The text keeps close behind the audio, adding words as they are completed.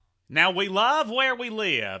Now, we love where we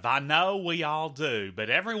live. I know we all do. But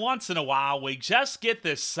every once in a while, we just get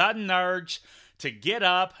this sudden urge to get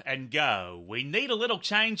up and go. We need a little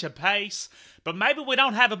change of pace, but maybe we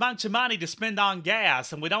don't have a bunch of money to spend on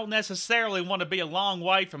gas, and we don't necessarily want to be a long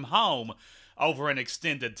way from home over an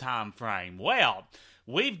extended time frame. Well,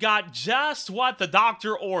 we've got just what the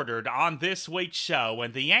doctor ordered on this week's show,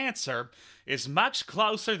 and the answer is much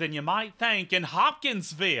closer than you might think in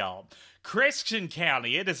Hopkinsville, Christian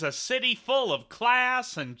County. It is a city full of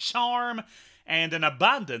class and charm and an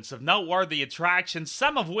abundance of noteworthy attractions,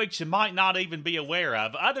 some of which you might not even be aware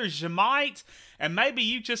of. Others you might, and maybe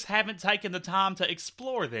you just haven't taken the time to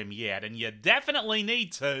explore them yet, and you definitely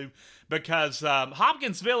need to, because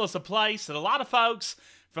Hopkinsville is a place that a lot of folks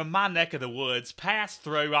from my neck of the woods pass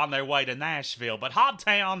through on their way to Nashville. But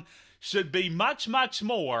Hoptown should be much, much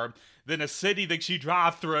more than a city that you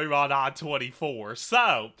drive through on I-24.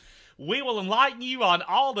 So, we will enlighten you on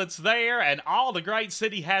all that's there and all the great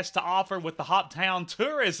city has to offer with the Hoptown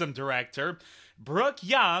Tourism Director, Brooke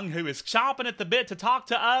Young, who is chomping at the bit to talk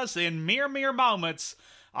to us in mere moments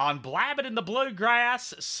on Blabbin' in the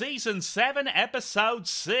Bluegrass, Season 7, Episode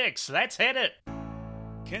 6. Let's hit it!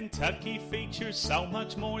 Kentucky features so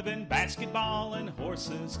much more than basketball and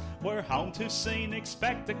horses. We're home to scenic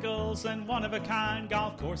spectacles and one-of-a-kind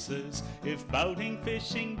golf courses. If boating,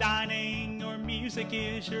 fishing, dining, or music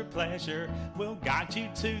is your pleasure, we'll guide you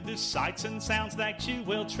to the sights and sounds that you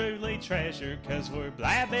will truly treasure. 'Cause we're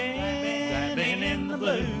blabbing in the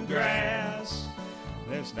bluegrass.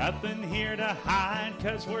 There's nothing here to hide,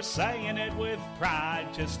 'cause we're saying it with pride.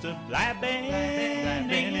 Just a blabbing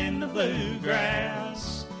in the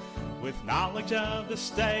bluegrass. With knowledge of the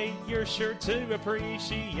state you're sure to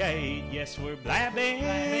appreciate. Yes, we're blabbing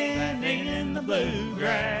in the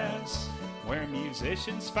bluegrass. Where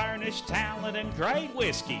musicians furnish talent and great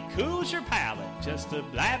whiskey cools your palate. Just a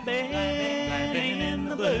blabbing in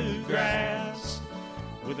the bluegrass.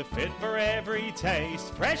 With a fit for every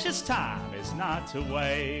taste, precious time is not to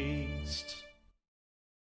waste.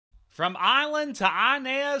 From Island to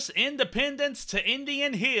Inez, Independence to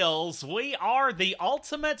Indian Hills, we are the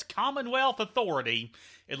ultimate Commonwealth authority.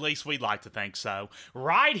 At least we'd like to think so.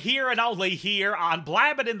 Right here and only here on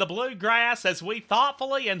Blabbin' in the Bluegrass, as we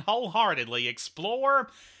thoughtfully and wholeheartedly explore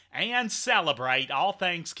and celebrate all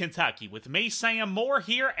things Kentucky. With me, Sam Moore,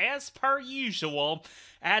 here as per usual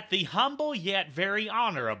at the humble yet very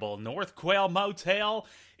honorable North Quail Motel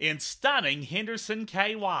in stunning Henderson,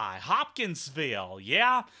 KY, Hopkinsville.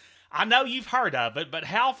 Yeah, I know you've heard of it, but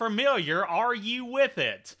how familiar are you with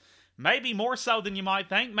it? Maybe more so than you might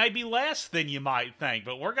think, maybe less than you might think,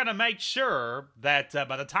 but we're going to make sure that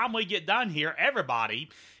by the time we get done here, everybody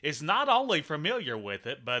is not only familiar with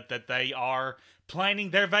it, but that they are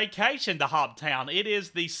planning their vacation to Hoptown. It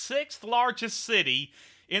is the 6th largest city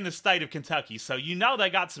in the state of Kentucky, so you know they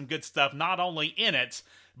got some good stuff not only in it,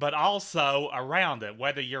 but also around it.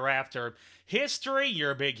 Whether you're after history,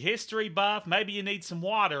 you're a big history buff, maybe you need some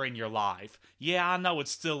water in your life. Yeah, I know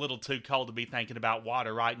it's still a little too cold to be thinking about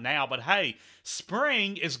water right now, but hey,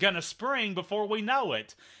 spring is gonna spring before we know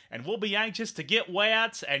it, and we'll be anxious to get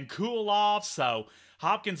wet and cool off, so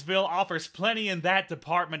Hopkinsville offers plenty in that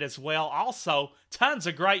department as well. Also, tons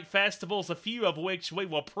of great festivals, a few of which we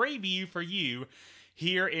will preview for you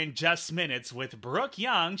here in just minutes with Brooke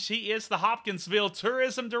Young. She is the Hopkinsville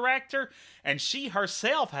Tourism Director, and she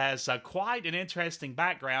herself has quite an interesting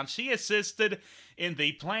background. She assisted in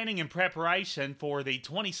the planning and preparation for the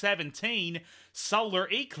 2017 solar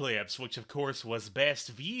eclipse, which of course was best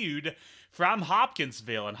viewed from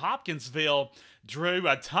Hopkinsville. And Hopkinsville drew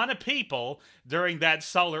a ton of people during that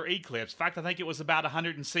solar eclipse. In fact, I think it was about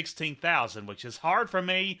 116,000, which is hard for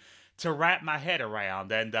me to wrap my head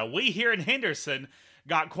around. And we here in Henderson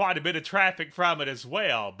got quite a bit of traffic from it as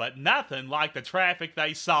well, but nothing like the traffic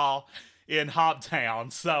they saw in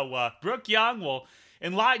Hoptown. So Brooke Young will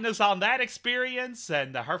enlighten us on that experience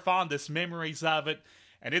and her fondest memories of it.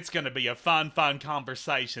 And it's going to be a fun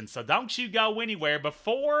conversation. So don't you go anywhere.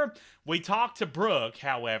 Before we talk to Brooke,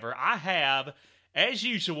 however, I have, as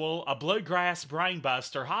usual, a Bluegrass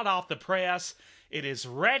Brainbuster hot off the press. It is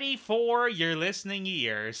ready for your listening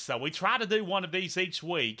ears. So we try to do one of these each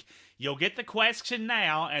week. You'll get the question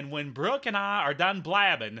now, and when Brooke and I are done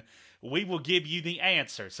blabbing, we will give you the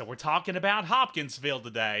answer. So we're talking about Hopkinsville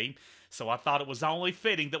today, so I thought it was only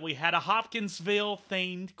fitting that we had a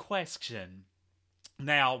Hopkinsville-themed question.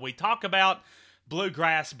 Now, we talk about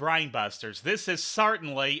Bluegrass Brainbusters. This is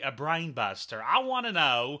certainly a brainbuster. I want to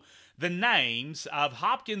know the names of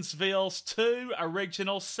Hopkinsville's 2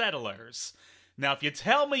 original settlers. Now, if you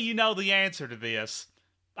tell me you know the answer to this,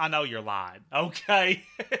 I know you're lying. Okay.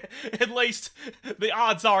 At least the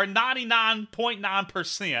odds are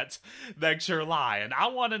 99.9% that you're lying. I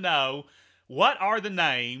want to know, what are the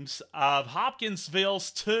names of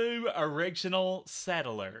Hopkinsville's two original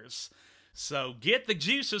settlers? So get the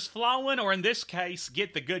juices flowing, or in this case,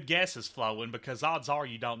 get the good guesses flowing, because odds are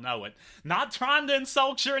you don't know it. Not trying to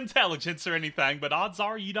insult your intelligence or anything, but odds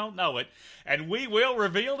are you don't know it. And we will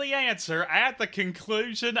reveal the answer at the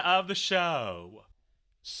conclusion of the show.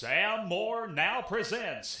 Sam Moore now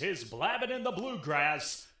presents his Blabbing in the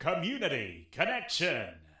Bluegrass Community Connection.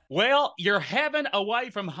 Well, your heaven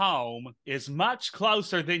away from home is much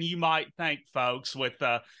closer than you might think, folks, with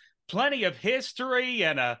plenty of history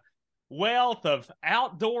and a wealth of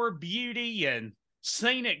outdoor beauty and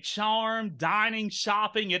scenic charm, dining,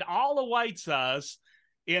 shopping. It all awaits us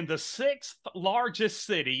in the sixth largest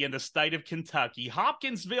city in the state of Kentucky,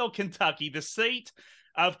 Hopkinsville, Kentucky, the seat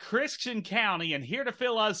of Christian County. And here to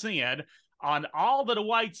fill us in on all that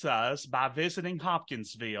awaits us by visiting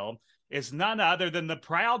Hopkinsville is none other than the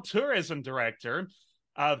proud tourism director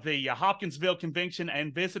of the Hopkinsville Convention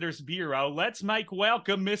and Visitors Bureau. Let's make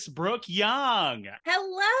welcome Miss Brooke Young.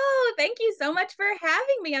 Hello. Thank you so much for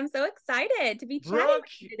having me. I'm so excited to be chatting Brooke,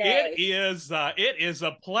 with you today. it is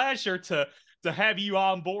a pleasure to have you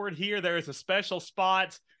on board here. There is a special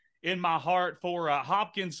spot in my heart for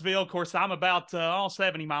Hopkinsville. Of course, I'm about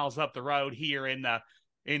 70 miles up the road here in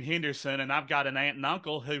Henderson, and I've got an aunt and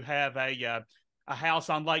uncle who have a house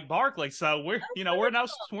on Lake Barkley. So we're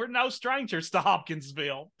no strangers to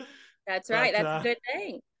Hopkinsville. That's right. That's a good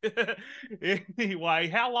thing. Anyway,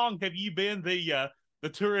 how long have you been the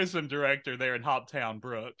tourism director there in Hoptown,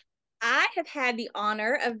 Brooke? I have had the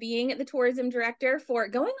honor of being the tourism director for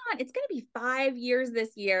going on, it's going to be 5 years this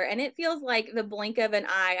year. And it feels like the blink of an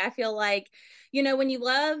eye. I feel like, when you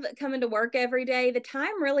love coming to work every day, the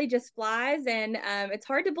time really just flies. And it's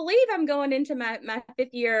hard to believe I'm going into my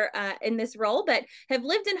fifth year in this role, but have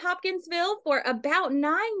lived in Hopkinsville for about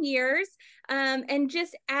 9 years and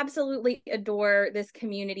just absolutely adore this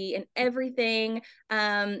community and everything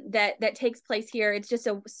that takes place here. It's just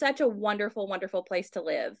such a wonderful, wonderful place to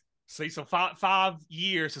live. See, so 5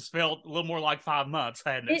 years has felt a little more like 5 months,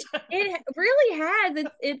 hasn't it? It really has.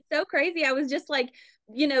 It's so crazy. I was just like,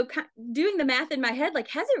 doing the math in my head, like,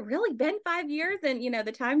 has it really been 5 years? And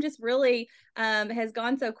the time just really has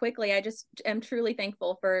gone so quickly. I just am truly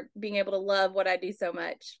thankful for being able to love what I do so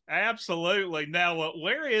much. Absolutely. Now,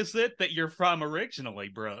 where is it that you're from originally,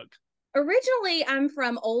 Brooke? Originally, I'm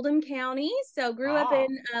from Oldham County, so grew up in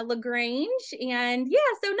LaGrange, and yeah,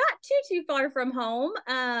 so not too far from home,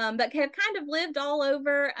 but have kind of lived all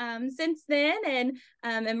over since then, and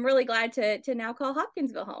I'm really glad to now call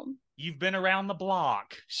Hopkinsville home. You've been around the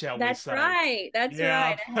block, shall we That's say? right. That's Yeah.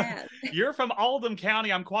 right. I have. You're from Oldham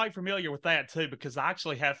County. I'm quite familiar with that too, because I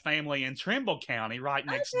actually have family in Trimble County right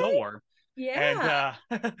next Okay. door. Yeah.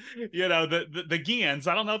 And the Gins.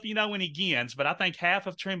 I don't know if you know any Gins, but I think half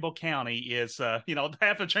of Trimble County is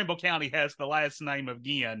half of Trimble County has the last name of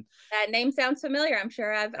Ginn. That name sounds familiar. I'm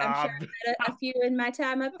sure I've met a few in my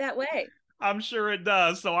time up that way. I'm sure it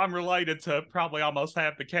does. So I'm related to probably almost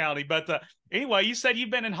half the county. But anyway, you said you've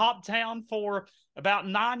been in Hoptown for about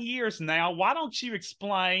 9 years now. Why don't you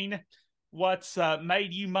explain what's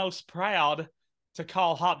made you most proud to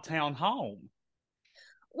call Hoptown home?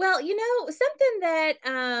 Well, something that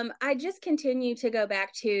I just continue to go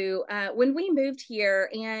back to when we moved here,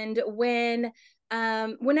 and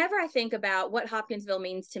whenever I think about what Hopkinsville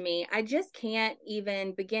means to me, I just can't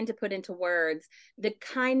even begin to put into words the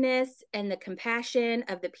kindness and the compassion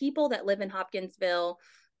of the people that live in Hopkinsville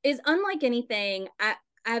is unlike anything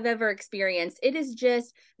I've ever experienced. It is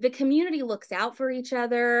just the community looks out for each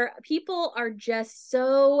other. People are just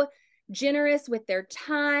so generous with their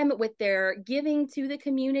time, with their giving to the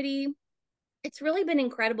community. It's really been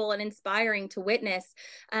incredible and inspiring to witness.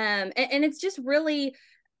 And it's just really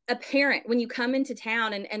apparent when you come into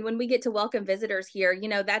town, and when we get to welcome visitors here.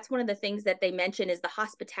 That's one of the things that they mention is the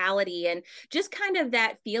hospitality and just kind of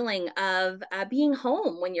that feeling of being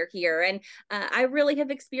home when you're here. And I really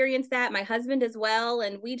have experienced that, my husband as well,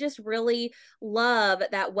 and we just really love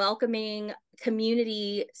that welcoming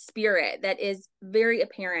community spirit that is very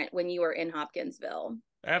apparent when you are in Hopkinsville.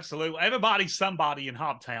 Absolutely. Everybody's somebody in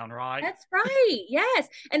Hoptown, right? That's right. Yes.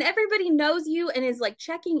 And everybody knows you and is like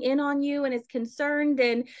checking in on you and is concerned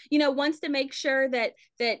and, wants to make sure that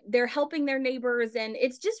they're helping their neighbors. And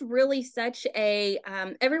it's just really such a,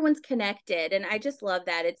 everyone's connected. And I just love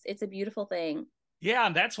that. It's a beautiful thing. Yeah,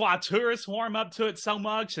 and that's why tourists warm up to it so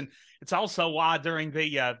much. And it's also why during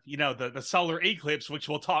the solar eclipse, which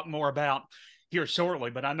we'll talk more about here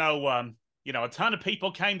shortly, but I know a ton of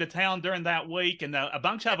people came to town during that week, and a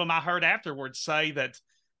bunch of them I heard afterwards say that,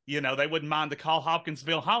 they wouldn't mind to call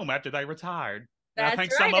Hopkinsville home after they retired. And I That's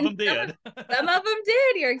think some right. of And them did. some of them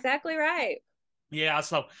did. You're exactly right. Yeah,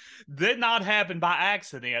 so did not happen by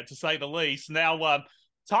accident, to say the least. Now,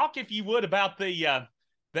 talk if you would about the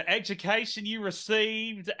education you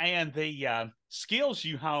received and the skills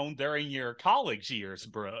you honed during your college years,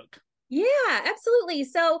 Brooke. Yeah, absolutely.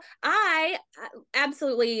 So I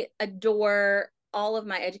absolutely adore all of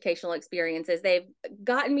my educational experiences. They've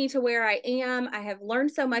gotten me to where I am. I have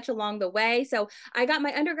learned so much along the way. So I got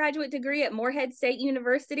my undergraduate degree at Morehead State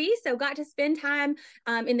University. So got to spend time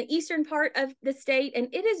in the eastern part of the state, and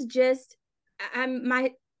it is just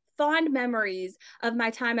my fond memories of my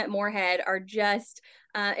time at Morehead are just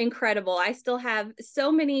incredible. I still have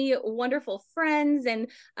so many wonderful friends and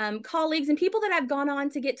colleagues and people that I've gone on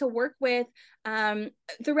to get to work with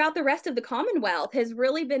throughout the rest of the Commonwealth. Has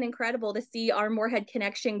really been incredible to see our Morehead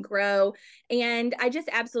connection grow. And I just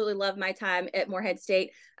absolutely love my time at Morehead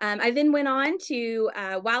State. I then went on to,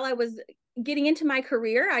 while I was getting into my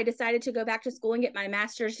career, I decided to go back to school and get my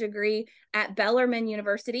master's degree at Bellarmine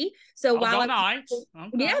University. So Oh, while go I was, Knights.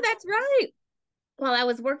 yeah, Okay. that's right, while I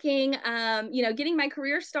was working, getting my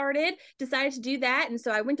career started, decided to do that. And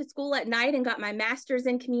so I went to school at night and got my master's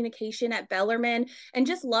in communication at Bellarmine and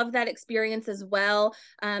just loved that experience as well.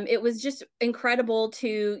 It was just incredible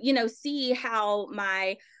to, see how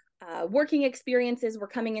my working experiences were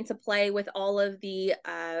coming into play with all of the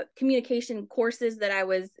communication courses that I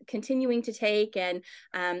was continuing to take, and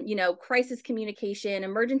crisis communication,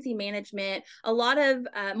 emergency management, a lot of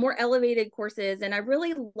more elevated courses. And I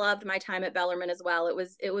really loved my time at Bellarmine as well.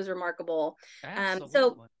 It was remarkable. So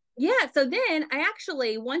Absolutely. yeah, so then I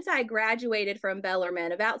actually, once I graduated from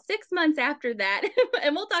Bellarmine, about 6 months after that,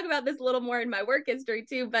 and we'll talk about this a little more in my work history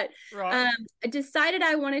too, but Right. I decided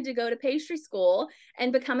I wanted to go to pastry school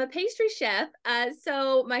and become a pastry chef.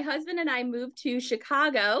 So my husband and I moved to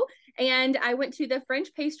Chicago, and I went to the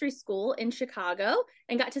French pastry school in Chicago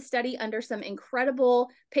and got to study under some incredible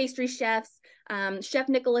pastry chefs. Chef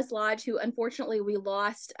Nicholas Lodge, who unfortunately we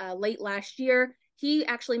lost late last year. He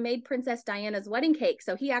actually made Princess Diana's wedding cake.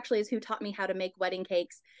 So he actually is who taught me how to make wedding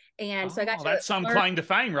cakes. And so I got Oh, to that's some learn. claim to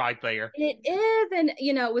fame right there. It is. And,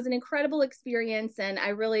 it was an incredible experience. And I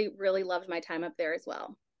really, really loved my time up there as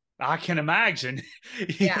well. I can imagine.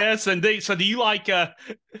 Yeah. Yes, indeed. So do you like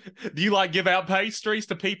give out pastries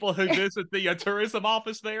to people who visit the tourism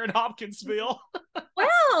office there in Hopkinsville?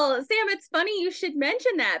 Well, Sam, it's funny you should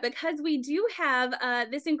mention that because we do have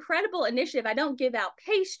this incredible initiative. I don't give out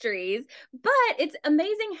pastries, but it's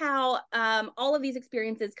amazing how all of these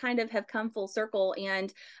experiences kind of have come full circle.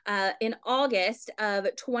 And in August of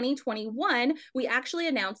 2021, we actually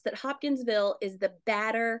announced that Hopkinsville is the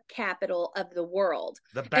batter capital of the world.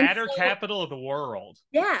 The And batter so, capital of the world.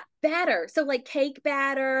 yeah, batter. So like cake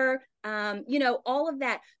batter, all of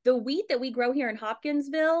that. The wheat that we grow here in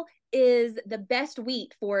Hopkinsville is the best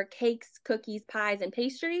wheat for cakes, cookies, pies, and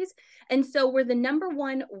pastries. And so we're the number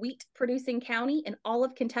one wheat producing county in all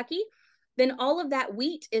of Kentucky. Then all of that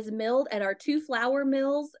wheat is milled at our two flour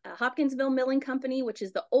mills, Hopkinsville Milling Company, which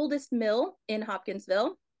is the oldest mill in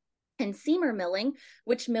Hopkinsville, and Seymour Milling,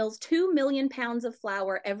 which mills 2 million pounds of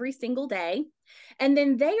flour every single day. And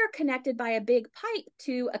then they are connected by a big pipe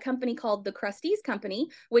to a company called the Krusteaz Company,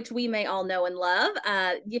 which we may all know and love.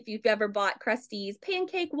 If you've ever bought Krusteaz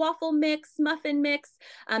pancake, waffle mix, muffin mix,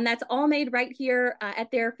 that's all made right here at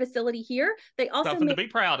their facility here. They also Something to make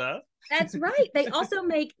be proud of. That's right. They also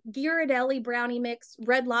make Ghirardelli brownie mix,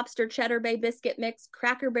 Red Lobster cheddar bay biscuit mix,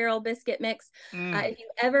 Cracker Barrel biscuit mix. Mm. If you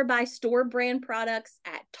ever buy store brand products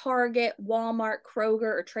at Target, Walmart, Kroger,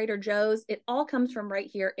 or Trader Joe's, it all comes from right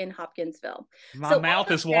here in Hopkinsville. My So all mouth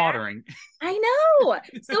of is that, watering. I know.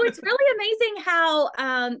 So it's really amazing how,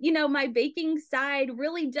 my baking side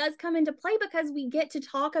really does come into play because we get to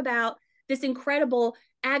talk about this incredible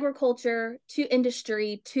agriculture to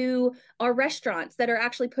industry to our restaurants that are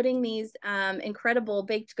actually putting these incredible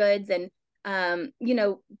baked goods and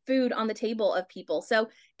food on the table of people. So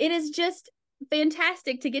it is just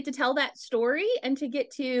fantastic to get to tell that story and to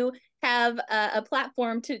get to have a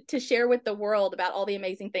platform to share with the world about all the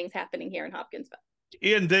amazing things happening here in Hopkinsville.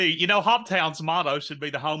 Indeed. Hoptown's motto should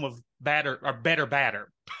be the home of batter or better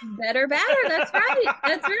batter. Better batter. That's right.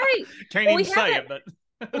 That's right. Can't Well, even say it, but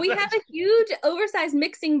we have a huge oversized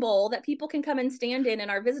mixing bowl that people can come and stand in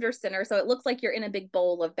our visitor center. So it looks like you're in a big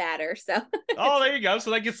bowl of batter. So oh, there you go.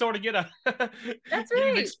 So they can sort of get a that's get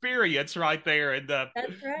an right. experience right there and That's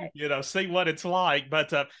right. see what it's like.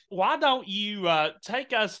 But why don't you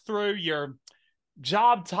take us through your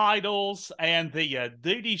job titles and the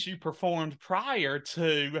duties you performed prior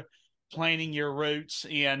to planting your roots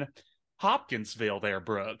in Hopkinsville there,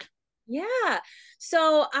 Brooke? Yeah.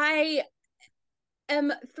 So I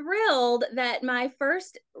am thrilled that my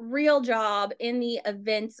first real job in the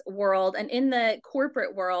events world and in the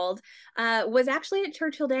corporate world was actually at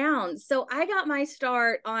Churchill Downs. So I got my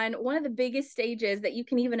start on one of the biggest stages that you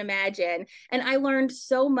can even imagine. And I learned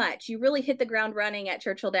so much. You really hit the ground running at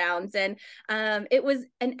Churchill Downs. And it was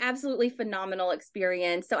an absolutely phenomenal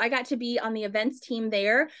experience. So I got to be on the events team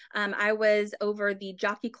there. I was over the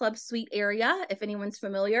Jockey Club suite area, if anyone's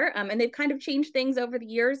familiar. And they've kind of changed things over the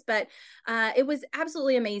years, but it was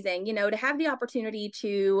absolutely amazing, to have the opportunity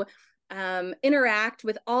to interact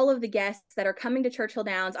with all of the guests that are coming to Churchill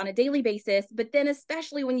Downs on a daily basis. But then,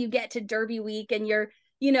 especially when you get to Derby week and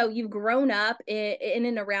you've grown up in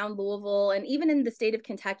and around Louisville and even in the state of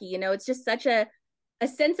Kentucky, it's just such a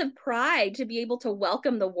sense of pride to be able to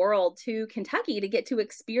welcome the world to Kentucky, to get to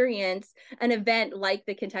experience an event like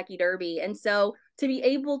the Kentucky Derby. And so to be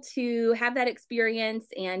able to have that experience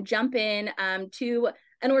and jump in to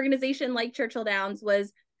an organization like Churchill Downs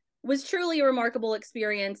was truly a remarkable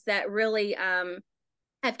experience that really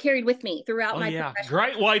I've carried with me throughout my professional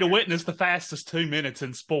great way to witness the fastest 2 minutes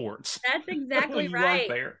in sports. That's exactly you right.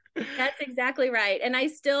 There. That's exactly right. And I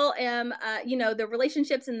still am, the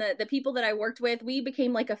relationships and the people that I worked with, we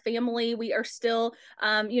became like a family. We are still,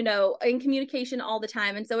 in communication all the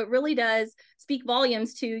time. And so it really does speak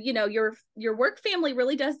volumes to, your work family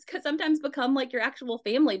really does sometimes become like your actual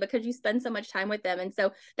family because you spend so much time with them. And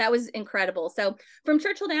so that was incredible. So from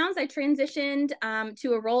Churchill Downs, I transitioned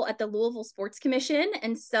to a role at the Louisville Sports Commission.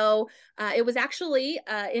 And so it was actually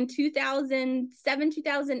in 2007,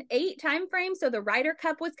 2008 timeframe. So the Ryder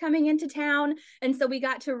Cup was coming into town. And so we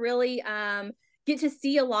got to really get to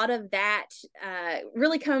see a lot of that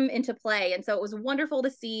really come into play. And so it was wonderful to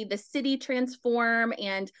see the city transform,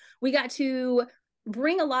 and we got to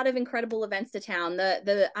bring a lot of incredible events to town.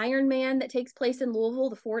 The Ironman that takes place in Louisville,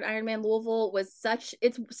 the Ford Ironman Louisville,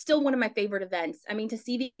 it's still one of my favorite events. I mean, to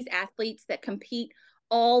see these athletes that compete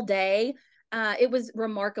all day, it was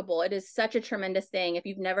remarkable. It is such a tremendous thing. If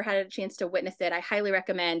you've never had a chance to witness it, I highly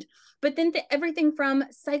recommend. But then everything from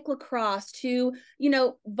cyclocross to,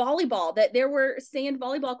 volleyball, that there were sand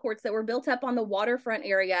volleyball courts that were built up on the waterfront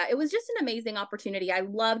area. It was just an amazing opportunity. I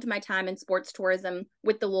loved my time in sports tourism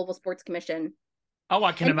with the Louisville Sports Commission. Oh,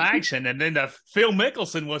 I can imagine. And then Phil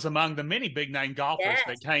Mickelson was among the many big name golfers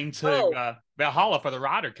that came to Valhalla for the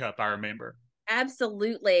Ryder Cup, I remember.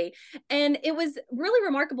 Absolutely. And it was really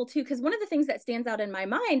remarkable too, because one of the things that stands out in my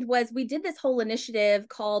mind was we did this whole initiative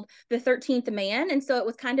called the 13th Man. And so it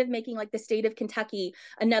was kind of making like the state of Kentucky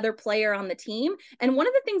another player on the team. And one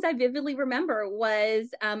of the things I vividly remember was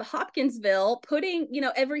Hopkinsville putting,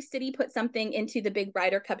 every city put something into the big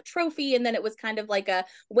Ryder Cup trophy. And then it was kind of like a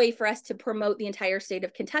way for us to promote the entire state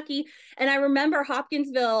of Kentucky. And I remember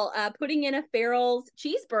Hopkinsville putting in a Farrell's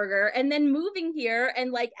cheeseburger and then moving here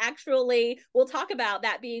and like actually, we'll talk about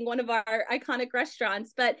that being one of our iconic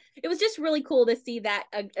restaurants, but it was just really cool to see that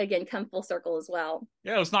again come full circle as well.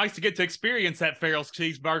 Yeah, it was nice to get to experience that Farrell's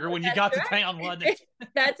cheeseburger when you got to town, wasn't it?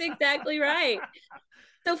 That's exactly right.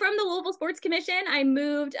 So from the Louisville Sports Commission, I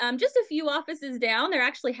moved just a few offices down. They're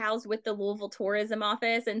actually housed with the Louisville Tourism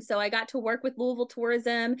office. And so I got to work with Louisville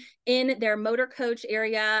Tourism in their motor coach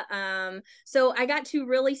area. So I got to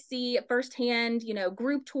really see firsthand,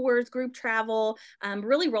 group tours, group travel,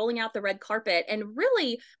 really rolling out the red carpet. And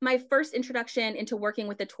really my first introduction into working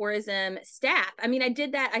with the tourism staff. I mean,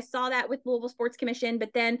 I saw that with Louisville Sports Commission,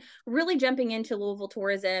 but then really jumping into Louisville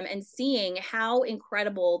Tourism and seeing how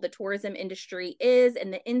incredible the tourism industry is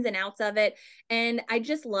and the ins and outs of it. And I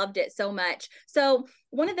just loved it so much. So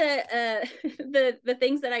one of the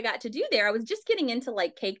things that I got to do there, I was just getting into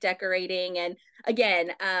like cake decorating and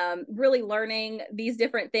again, really learning these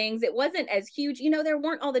different things. It wasn't as huge, there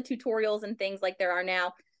weren't all the tutorials and things like there are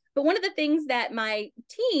now. But one of the things that my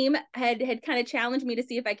team had kind of challenged me to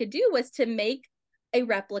see if I could do was to make a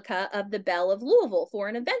replica of the Belle of Louisville for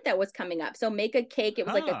an event that was coming up. So make a cake. It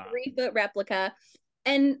was like a 3-foot replica.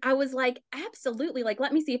 And I was like, absolutely, like,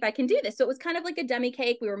 let me see if I can do this. So it was kind of like a dummy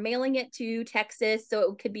cake. We were mailing it to Texas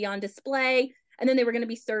so it could be on display. And then they were going to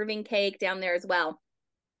be serving cake down there as well.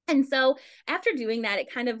 And so after doing that,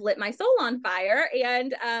 it kind of lit my soul on fire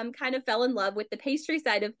and kind of fell in love with the pastry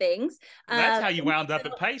side of things. That's how you wound up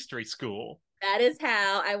at pastry school. That is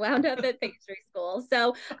how I wound up at pastry school.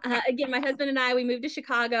 So again, my husband and I, we moved to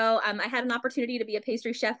Chicago. I had an opportunity to be a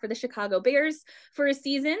pastry chef for the Chicago Bears for a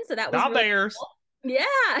season. So that was really Bears. Cool.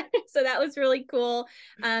 Yeah, so that was really cool.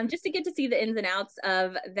 Just to get to see the ins and outs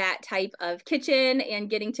of that type of kitchen and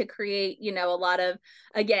getting to create, a lot of,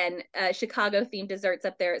 again, Chicago themed desserts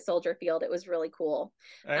up there at Soldier Field. It was really cool.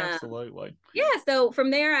 Um, Absolutely. yeah, so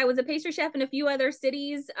from there, I was a pastry chef in a few other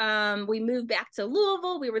cities. We moved back to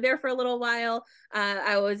Louisville. We were there for a little while.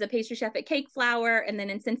 I was a pastry chef at Cake Flour, and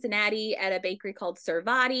then in Cincinnati at a bakery called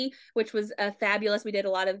Servati, which was fabulous. We did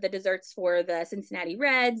a lot of the desserts for the Cincinnati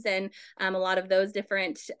Reds and a lot of those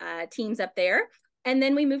different teams up there. And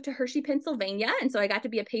then we moved to Hershey, Pennsylvania. And so I got to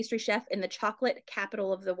be a pastry chef in the chocolate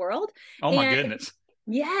capital of the world. Oh my And goodness.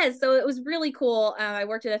 yes, so it was really cool. I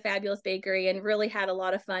worked at a fabulous bakery and really had a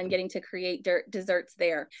lot of fun getting to create desserts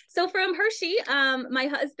there. So from Hershey, my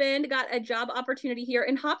husband got a job opportunity here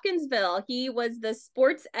in Hopkinsville. He was the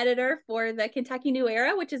sports editor for the Kentucky New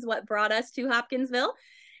Era, which is what brought us to Hopkinsville.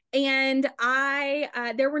 And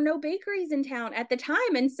there were no bakeries in town at the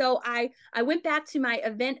time, and so I went back to my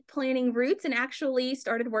event planning roots and actually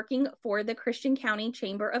started working for the Christian County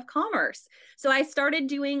Chamber of Commerce. So I started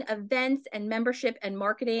doing events and membership and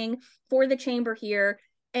marketing for the chamber here,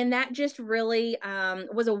 and that just really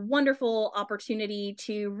was a wonderful opportunity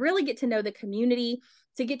to really get to know the community,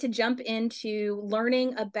 to get to jump into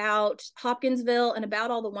learning about Hopkinsville and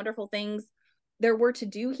about all the wonderful things there were to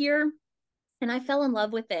do here, and I fell in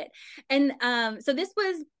love with it. And so this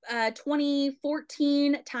was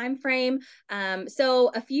 2014 timeframe.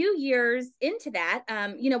 So a few years into that,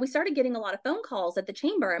 we started getting a lot of phone calls at the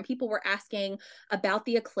chamber, and people were asking about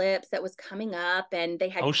the eclipse that was coming up, and they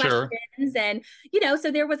had Oh, questions. sure. And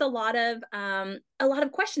so there was a lot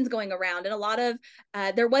of questions going around, and a lot of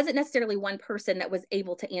there wasn't necessarily one person that was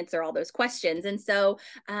able to answer all those questions. And so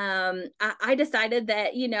I decided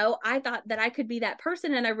that I thought that I could be that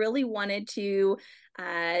person, and I really wanted to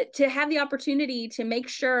have the opportunity to make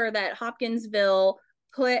sure that Hopkinsville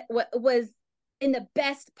put what was in the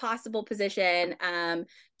best possible position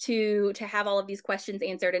to have all of these questions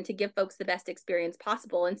answered and to give folks the best experience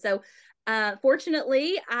possible. And so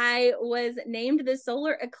fortunately, I was named the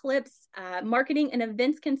Solar Eclipse marketing and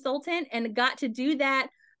events consultant and got to do that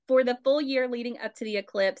for the full year leading up to the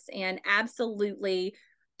eclipse, and absolutely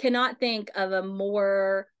cannot think of a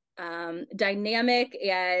more dynamic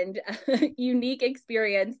and unique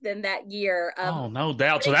experience than that year of Oh, no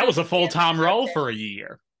doubt. So putting that those was a plans in full-time role motion. for a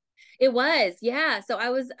year. It was, yeah. So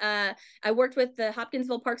I worked with the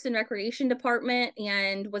Hopkinsville Parks and Recreation Department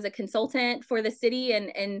and was a consultant for the city, and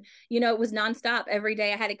it was nonstop every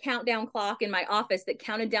day. I had a countdown clock in my office that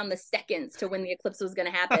counted down the seconds to when the eclipse was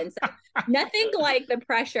going to happen. So nothing like the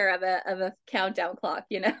pressure of a countdown clock.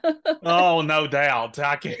 Oh, no doubt.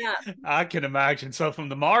 I can Yeah. I can imagine. So from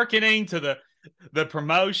the marketing to the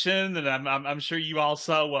promotion, and I'm sure you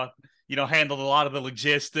also handled a lot of the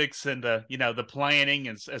logistics and the planning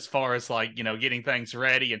as far as like getting things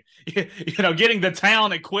ready and getting the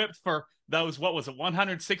town equipped for those, what was it,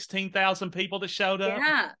 116,000 people that showed up.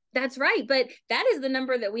 Yeah, that's right. But that is the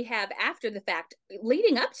number that we have after the fact.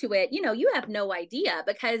 Leading up to it, you have no idea,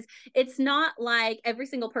 because it's not like every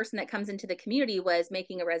single person that comes into the community was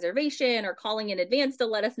making a reservation or calling in advance to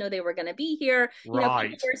let us know they were going to be here. People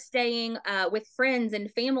Right. were staying with friends and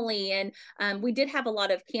family. And we did have a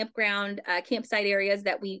lot of campsite areas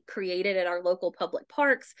that we created at our local public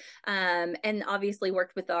parks, and obviously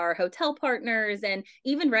worked with our hotel partners and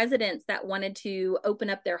even residents that wanted to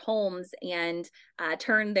open up their homes and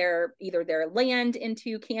turn either their land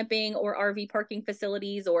into camping or RV parking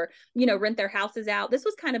facilities, or rent their houses out. This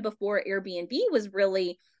was kind of before Airbnb was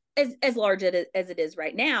really as large as it is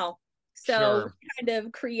right now. So Sure. we kind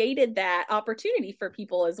of created that opportunity for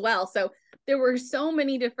people as well. So there were so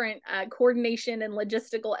many different coordination and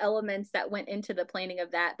logistical elements that went into the planning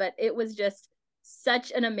of that, but it was just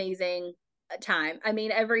such an amazing time. I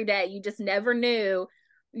mean, every day you just never knew.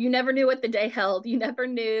 You never knew what the day held. You never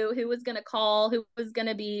knew who was going to call, who was going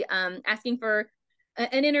to be asking for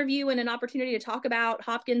an interview and an opportunity to talk about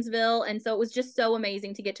Hopkinsville. And so it was just so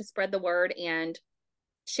amazing to get to spread the word and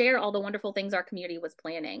share all the wonderful things our community was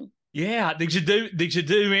planning. Yeah. Did you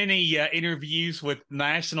do any interviews with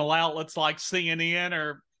national outlets like CNN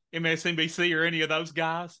or MSNBC or any of those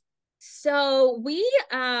guys? So we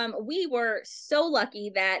were so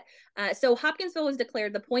lucky that so Hopkinsville was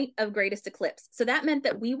declared the point of greatest eclipse. So that meant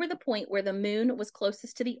that we were the point where the moon was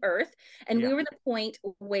closest to the earth, and Yeah. we were the point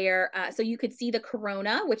where so you could see the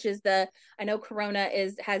corona, which is I know corona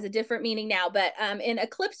has a different meaning now, but in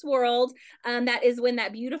eclipse world, that is when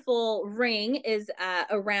that beautiful ring is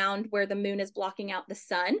around where the moon is blocking out the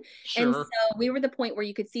sun. And Sure. so we were the point where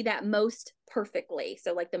you could see that most perfectly.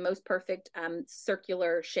 So like the most perfect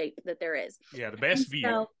circular shape that there is. Yeah. The And best view.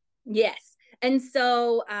 so, yes. And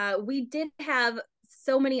so we did have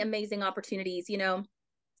so many amazing opportunities.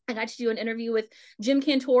 I got to do an interview with Jim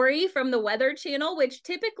Cantore from the Weather Channel, which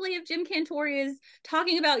typically, if Jim Cantore is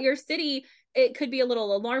talking about your city, it could be a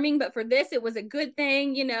little alarming, but for this, it was a good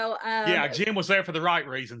thing. Yeah, Jim was there for the right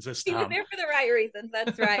reasons this He was time. there for the right reasons.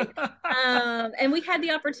 That's right. And we had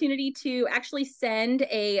the opportunity to actually send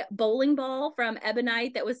a bowling ball from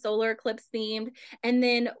Ebonite that was solar eclipse themed. And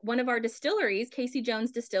then one of our distilleries, Casey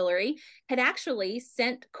Jones Distillery, had actually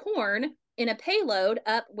sent corn in a payload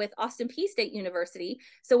up with Austin Peay State University.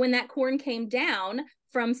 So when that corn came down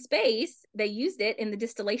from space, they used it in the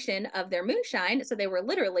distillation of their moonshine. So they were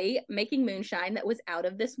literally making moonshine that was out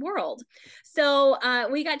of this world. So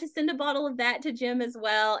we got to send a bottle of that to Jim as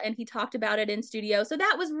well, and he talked about it in studio. So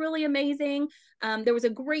that was really amazing. There was a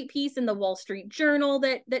great piece in the Wall Street Journal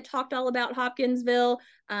that talked all about Hopkinsville.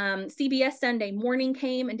 CBS Sunday Morning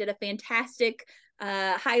came and did a fantastic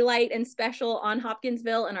highlight and special on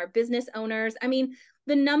Hopkinsville and our business owners. I mean,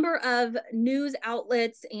 the number of news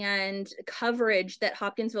outlets and coverage that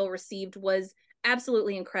Hopkinsville received was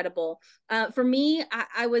absolutely incredible. For me,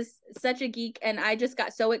 I was such a geek and I just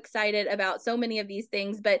got so excited about so many of these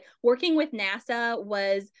things, but working with NASA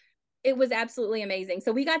was absolutely amazing.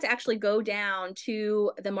 So we got to actually go down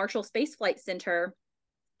to the Marshall Space Flight Center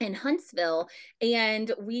in Huntsville,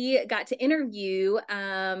 and we got to interview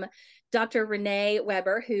Dr. Renee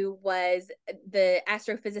Weber, who was the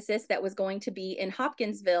astrophysicist that was going to be in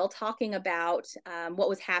Hopkinsville, talking about what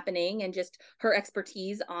was happening and just her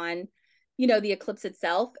expertise on the eclipse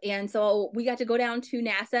itself. And so we got to go down to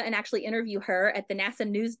NASA and actually interview her at the NASA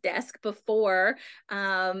news desk before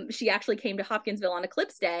she actually came to Hopkinsville on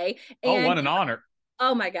eclipse day. Oh, And what an honor.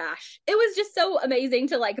 oh my gosh, it was just so amazing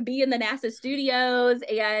to like be in the NASA studios.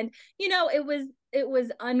 And it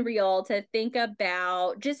was unreal to think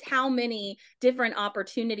about just how many different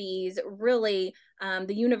opportunities really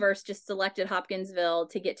the universe just selected Hopkinsville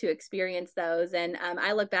to get to experience those. And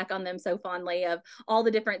I look back on them so fondly of all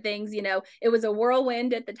the different things. It was a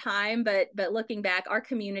whirlwind at the time, but looking back, our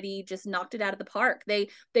community just knocked it out of the park. They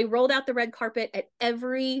rolled out the red carpet at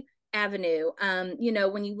every avenue.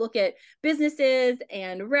 When you look at businesses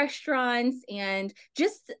and restaurants and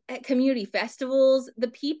just at community festivals, the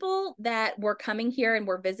people that were coming here and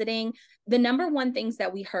were visiting, the number one things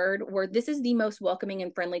that we heard were, this is the most welcoming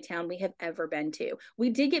and friendly town we have ever been to. We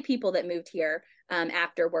did get people that moved here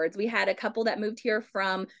afterwards. We had a couple that moved here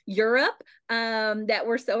from Europe that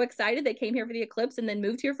were so excited. They came here for the eclipse and then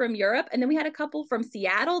moved here from Europe. And then we had a couple from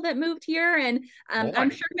Seattle that moved here. And I'm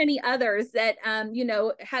sure many others that,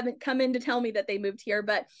 haven't come in to tell me that they moved here.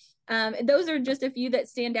 But those are just a few that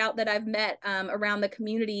stand out that I've met around the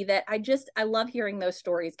community that I love hearing those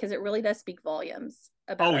stories because it really does speak volumes.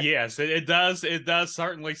 Oh, yes, it does. It does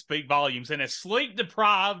certainly speak volumes. And as sleep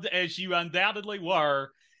deprived as you undoubtedly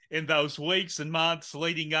were in those weeks and months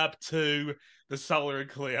leading up to the solar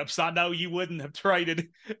eclipse, I know you wouldn't have traded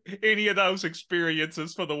any of those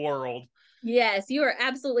experiences for the world. Yes, you are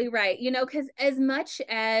absolutely right. Because as much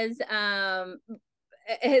as I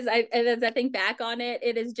think back on it,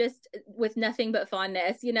 it is just with nothing but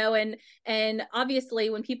fondness, and obviously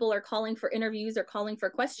when people are calling for interviews or calling for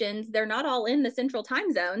questions, they're not all in the central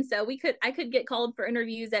time zone. So I could get called for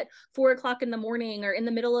interviews at 4 o'clock in the morning or in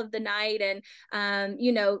the middle of the night. And,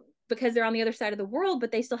 because they're on the other side of the world,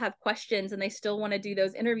 but they still have questions and they still want to do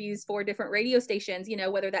those interviews for different radio stations,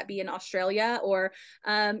 whether that be in Australia or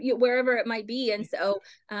wherever it might be. And so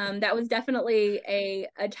that was definitely a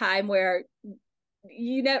time where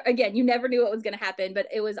you never knew what was going to happen, but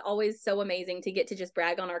it was always so amazing to get to just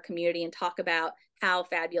brag on our community and talk about how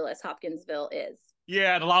fabulous Hopkinsville is.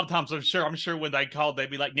 Yeah, and a lot of times I'm sure when they called, they'd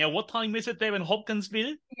be like, "Now, what time is it there in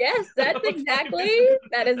Hopkinsville?" Yes, that is exactly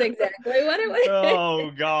what it was.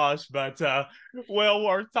 Oh gosh, but well,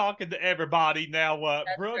 we're talking to everybody now.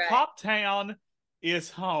 Brooke, right. Hoptown is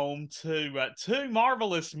home to two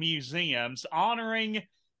marvelous museums honoring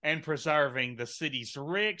and preserving the city's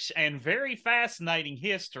rich and very fascinating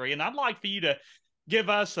history. And I'd like for you to give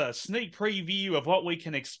us a sneak preview of what we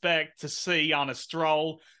can expect to see on a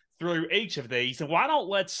stroll through each of these. And why don't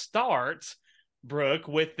let's start, Brooke,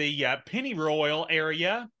 with the Pennyroyal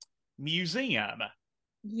Area Museum.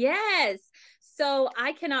 Yes. So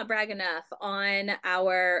I cannot brag enough on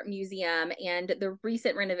our museum and the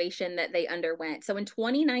recent renovation that they underwent. So in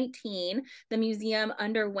 2019, the museum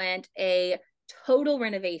underwent a total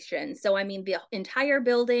renovation. So I mean, the entire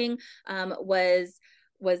building was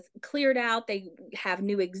was cleared out. They have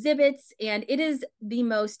new exhibits, and it is the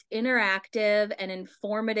most interactive and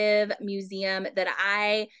informative museum that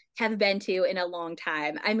I have been to in a long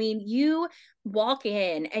time. I mean, you walk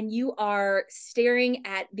in and you are staring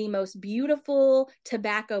at the most beautiful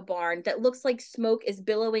tobacco barn that looks like smoke is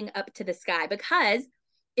billowing up to the sky, because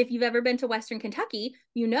if you've ever been to Western Kentucky,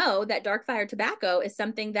 you know that dark fire tobacco is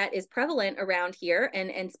something that is prevalent around here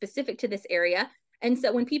and specific to this area. And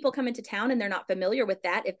so when people come into town and they're not familiar with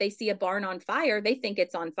that, if they see a barn on fire, they think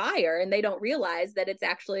it's on fire and they don't realize that it's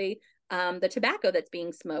actually the tobacco that's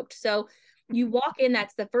being smoked. So you walk in,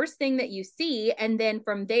 that's the first thing that you see. And then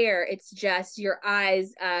from there, it's just your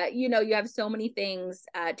eyes, you have so many things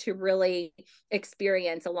to really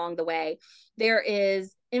experience along the way. There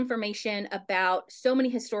is information about so many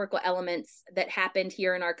historical elements that happened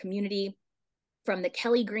here in our community, from the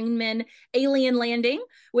Kelly Greenman alien landing,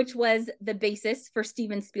 which was the basis for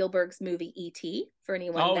Steven Spielberg's movie E.T., for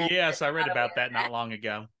anyone Oh, that yes, I read not aware about of that that. not long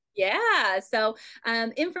ago. Yeah. So,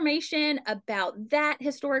 information about that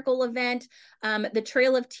historical event, the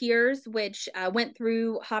Trail of Tears, which went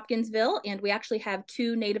through Hopkinsville, and we actually have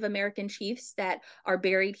two Native American chiefs that are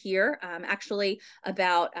buried here, actually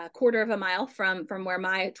about a quarter of a mile from where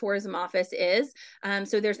my tourism office is.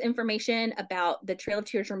 So there's information about the Trail of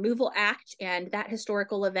Tears Removal Act and that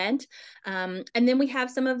historical event. And then we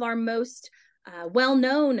have some of our most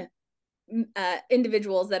well-known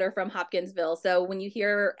individuals that are from Hopkinsville. So when you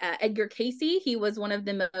hear Edgar Cayce, he was one of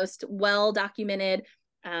the most well-documented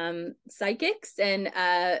psychics, and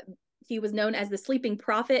he was known as the sleeping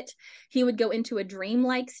prophet. He would go into a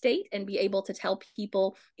dreamlike state and be able to tell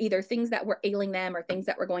people either things that were ailing them or things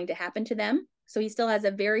that were going to happen to them. So he still has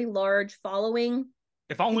a very large following.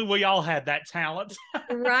 If only we all had that talent.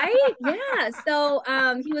 Right? Yeah. So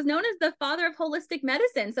he was known as the father of holistic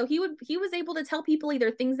medicine. So he was able to tell people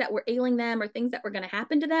either things that were ailing them or things that were going to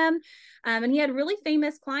happen to them. And he had really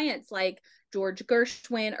famous clients like George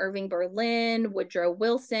Gershwin, Irving Berlin, Woodrow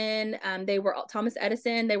Wilson. They were all, Thomas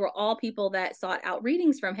Edison. They were all people that sought out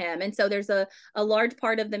readings from him. And so there's a large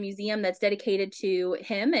part of the museum that's dedicated to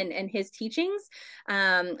him and his teachings.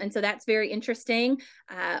 And so that's very interesting.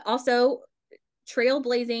 Also,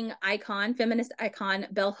 trailblazing icon, feminist icon,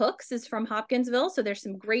 Bell Hooks is from Hopkinsville. So there's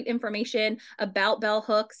some great information about Bell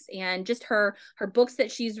Hooks and just her books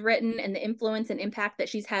that she's written and the influence and impact that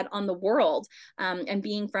she's had on the world. And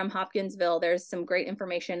being from Hopkinsville, there's some great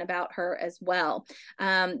information about her as well.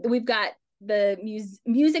 We've got the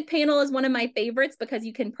music panel is one of my favorites because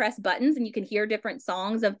you can press buttons and you can hear different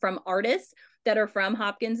songs from artists that are from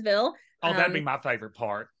Hopkinsville. Oh, that'd be my favorite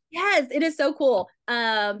part. Yes, it is so cool.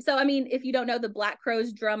 So I mean, if you don't know, the Black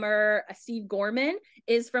Crowes drummer Steve Gorman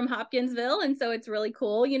is from Hopkinsville, and so it's really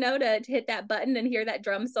cool, to hit that button and hear that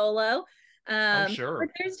drum solo. Oh, sure. But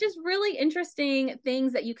there's just really interesting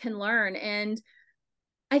things that you can learn, and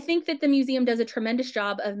I think that the museum does a tremendous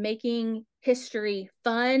job of making history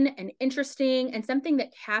fun and interesting and something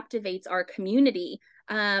that captivates our community.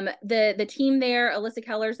 The team there, Alyssa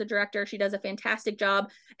Keller's the director. She does a fantastic job.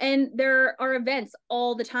 And there are events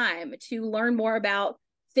all the time to learn more about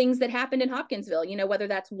things that happened in Hopkinsville, whether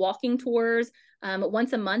that's walking tours.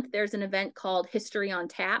 Once a month, there's an event called History on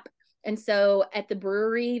Tap. And so at the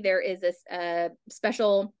brewery, there is a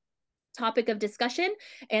special topic of discussion,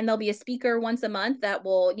 and there'll be a speaker once a month that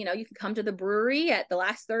will, you can come to the brewery at the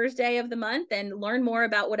last Thursday of the month and learn more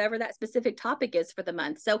about whatever that specific topic is for the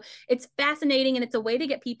month. So it's fascinating, and it's a way to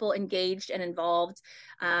get people engaged and involved.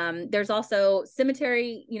 There's also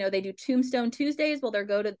cemetery, they do Tombstone Tuesdays. Well, they'll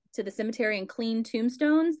go to the cemetery and clean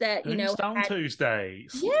tombstones that, Tombstone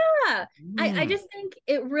Tuesdays. Yeah. I just think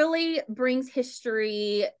it really brings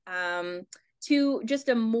history to just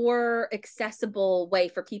a more accessible way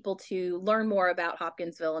for people to learn more about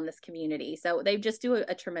Hopkinsville and this community. So they just do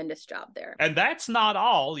a tremendous job there. And that's not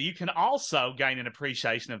all. You can also gain an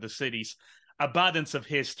appreciation of the city's abundance of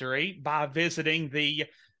history by visiting the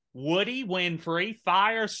Woody Winfrey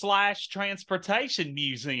Fire/Transportation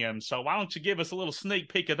Museum. So why don't you give us a little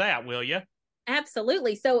sneak peek of that, will you?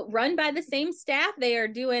 Absolutely. So run by the same staff. They are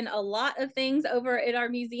doing a lot of things over at our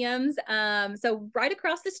museums. So right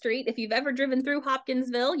across the street, if you've ever driven through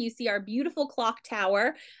Hopkinsville, you see our beautiful clock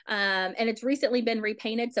tower. And it's recently been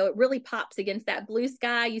repainted, so it really pops against that blue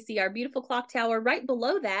sky. You see our beautiful clock tower. Right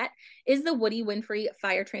below that is the Woody Winfrey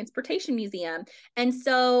Fire Transportation Museum. And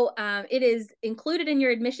so it is included in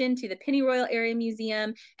your admission to the Pennyroyal Area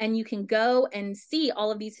Museum, and you can go and see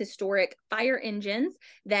all of these historic fire engines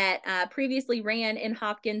that previously ran in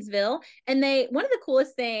Hopkinsville. And one of the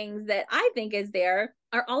coolest things that I think is there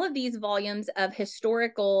are all of these volumes of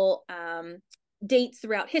historical dates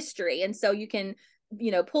throughout history. And so you can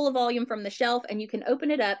pull a volume from the shelf and you can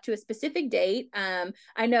open it up to a specific date.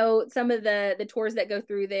 I know some of the tours that go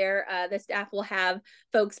through there, the staff will have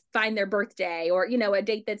folks find their birthday or, a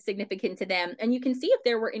date that's significant to them. And you can see if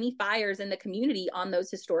there were any fires in the community on those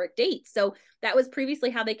historic dates. So that was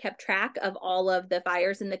previously how they kept track of all of the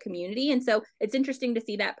fires in the community. And so it's interesting to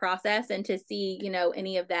see that process and to see,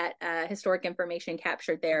 any of that historic information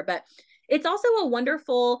captured there. But it's also a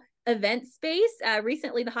wonderful event space.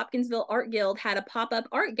 Recently, the Hopkinsville Art Guild had a pop-up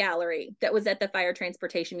art gallery that was at the Fire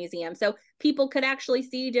Transportation Museum. So people could actually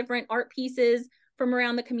see different art pieces from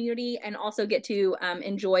around the community and also get to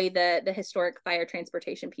enjoy the historic fire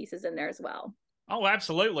transportation pieces in there as well. Oh,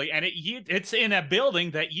 absolutely. And it's in a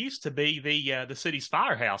building that used to be the city's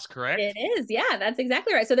firehouse, correct? It is. Yeah, that's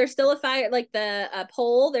exactly right. So there's still a fire, like the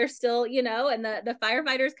pole, there's still, and the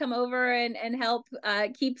firefighters come over and help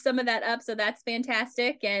keep some of that up. So that's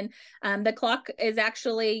fantastic. And the clock is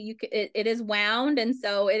actually, it is wound. And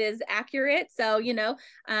so it is accurate. So,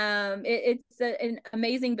 it's an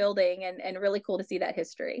amazing building and really cool to see that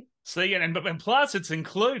history. See, and plus it's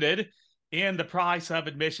included in the price of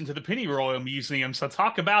admission to the Pennyroyal Museum. So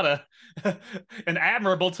talk about an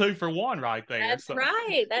admirable 2-for-1 right there. That's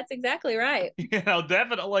right. That's exactly right.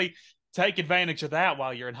 Definitely take advantage of that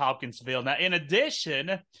while you're in Hopkinsville. Now, in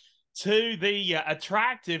addition to the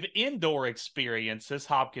attractive indoor experiences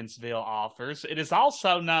Hopkinsville offers, it is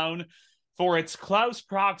also known for its close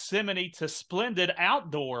proximity to splendid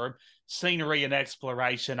outdoor scenery and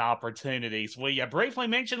exploration opportunities. We briefly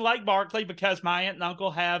mentioned Lake Barkley because my aunt and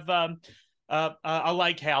uncle have a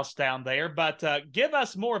lake house down there, but give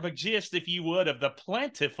us more of a gist, if you would, of the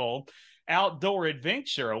plentiful outdoor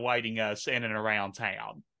adventure awaiting us in and around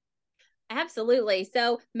town. Absolutely.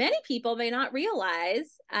 So many people may not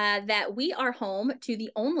realize that we are home to the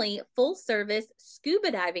only full-service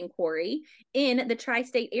scuba diving quarry in the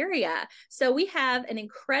tri-state area. So we have an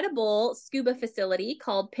incredible scuba facility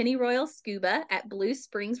called Pennyroyal Scuba at Blue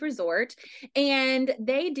Springs Resort, and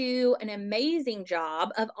they do an amazing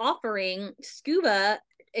job of offering scuba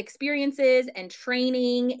experiences and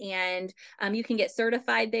training, and you can get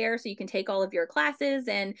certified there, so you can take all of your classes,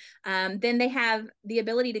 and then they have the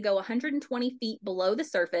ability to go 120 feet below the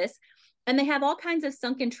surface, and they have all kinds of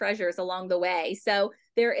sunken treasures along the way. So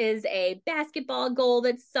there is a basketball goal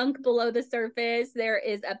that's sunk below the surface. There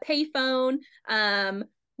is a payphone,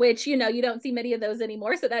 which, you don't see many of those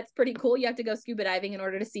anymore. So that's pretty cool. You have to go scuba diving in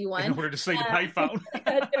order to see one. In order to see the payphone.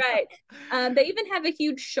 That's right. They even have a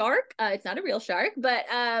huge shark. It's not a real shark, but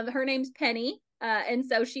her name's Penny. And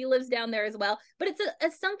so she lives down there as well. But it's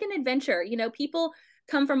a sunken adventure. People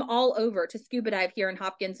come from all over to scuba dive here in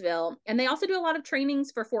Hopkinsville. And they also do a lot of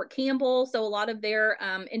trainings for Fort Campbell. So a lot of their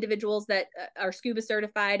individuals that are scuba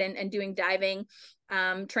certified and doing diving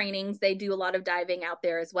trainings, they do a lot of diving out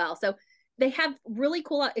there as well. So they have really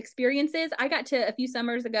cool experiences. I got to, a few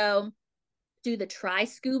summers ago, do the Tri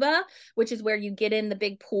Scuba, which is where you get in the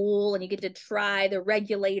big pool and you get to try the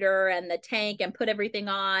regulator and the tank and put everything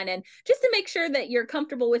on, and just to make sure that you're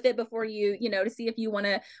comfortable with it before you to see if you want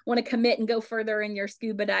to commit and go further in your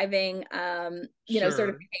scuba diving Sure.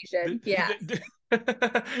 certification. Yeah.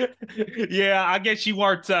 Yeah, I guess you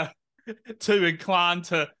weren't too inclined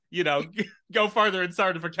to go further in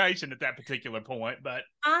certification at that particular point, but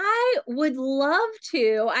I would love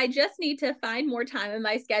to. I just need to find more time in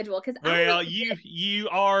my schedule because you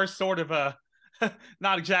are sort of a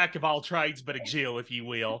not a jack of all trades, but a Jill, if you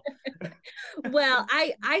will. Well,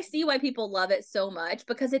 I see why people love it so much,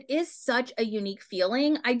 because it is such a unique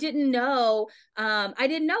feeling. I didn't know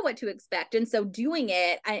what to expect, and so doing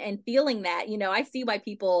it and feeling that, I see why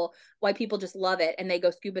people just love it, and they go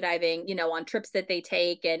scuba diving, on trips that they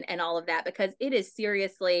take and all of that, because it is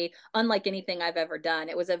seriously unlike anything I've ever done.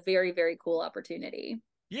 It was a very, very cool opportunity.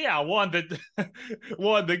 Yeah, one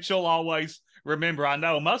that you'll always remember. I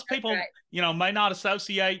know most people, right, may not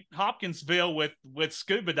associate Hopkinsville with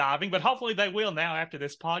scuba diving, but hopefully they will now after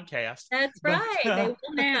this podcast. That's right. They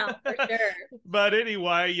will now, for sure. But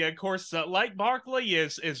anyway, of course, Lake Barkley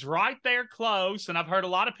is right there close. And I've heard a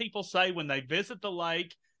lot of people say when they visit the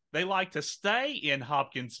lake, they like to stay in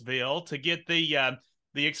Hopkinsville to get the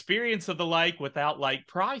experience of the lake without lake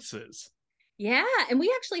prices. Yeah, and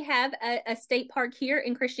we actually have a state park here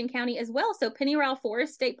in Christian County as well. So Pennyroyal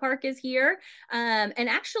Forest State Park is here. And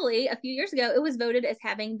actually, a few years ago, it was voted as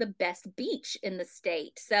having the best beach in the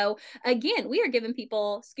state. So again, we are giving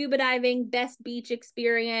people scuba diving, best beach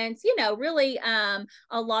experience, really a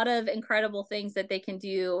lot of incredible things that they can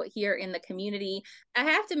do here in the community. I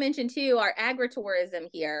have to mention, too, our agritourism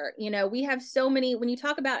here. We have so many, when you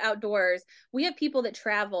talk about outdoors, we have people that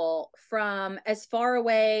travel from as far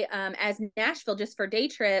away as Nashville Nashville just for day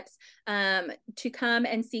trips to come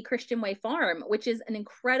and see Christian Way Farm, which is an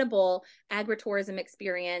incredible agritourism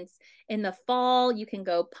experience. In the fall, you can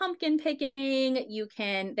go pumpkin picking.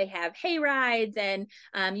 They have hay rides, and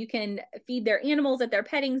you can feed their animals at their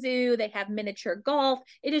petting zoo. They have miniature golf.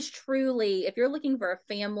 It is truly, if you're looking for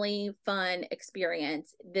a family fun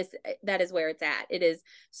experience, that is where it's at. It is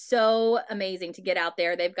so amazing to get out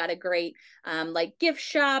there. They've got a great like gift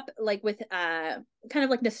shop, like with kind of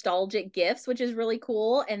like nostalgic gifts, which is really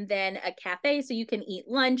cool. And then a cafe so you can eat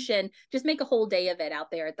lunch and just make a whole day of it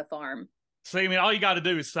out there at the farm. See, I mean, all you got to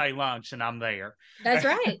do is say lunch and I'm there. That's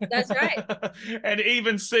right. That's right. And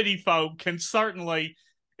even city folk can certainly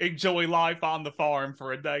enjoy life on the farm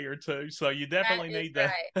for a day or two. So you definitely need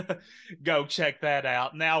to go check that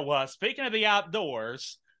out. Now, speaking of the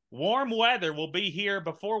outdoors, warm weather will be here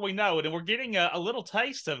before we know it. And we're getting a little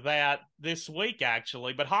taste of that this week,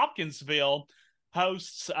 actually. But Hopkinsville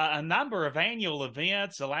hosts a number of annual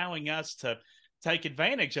events, allowing us to take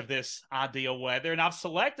advantage of this ideal weather. And I've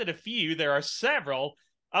selected a few. There are several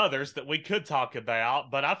others that we could talk about,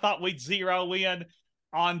 but I thought we'd zero in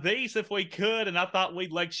on these if we could. And I thought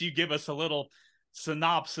we'd let you give us a little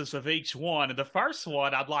synopsis of each one. And the first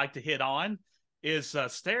one I'd like to hit on is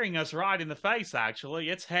staring us right in the face, actually.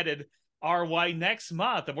 It's headed our way next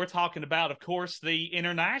month. And we're talking about, of course, the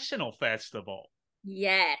International Festival.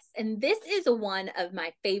 Yes. And this is one of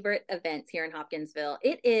my favorite events here in Hopkinsville.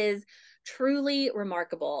 It is truly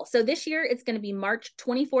remarkable. So this year it's going to be March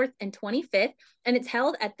 24th and 25th, and it's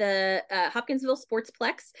held at the Hopkinsville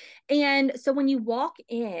Sportsplex. And so when you walk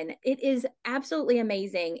in, it is absolutely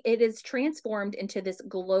amazing. It is transformed into this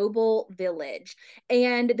global village.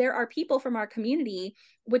 And there are people from our community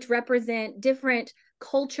which represent different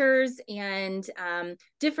cultures and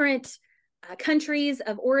different countries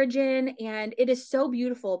of origin. And it is so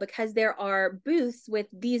beautiful because there are booths with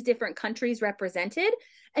these different countries represented,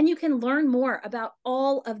 and you can learn more about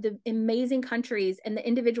all of the amazing countries and the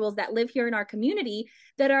individuals that live here in our community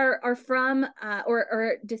that are from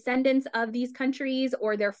or descendants of these countries,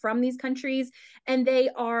 or they're from these countries, and they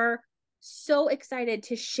are so excited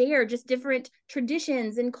to share just different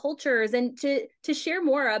traditions and cultures and to share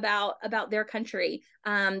more about their country.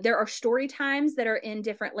 There are story times that are in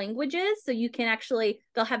different languages, so you can actually,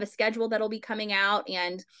 they'll have a schedule that'll be coming out,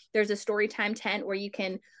 and there's a story time tent where you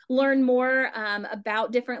can learn more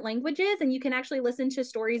about different languages, and you can actually listen to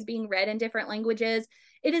stories being read in different languages.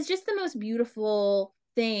 It is just the most beautiful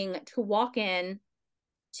thing to walk in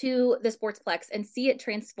to the Sportsplex and see it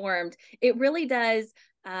transformed. It really does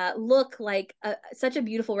look like such a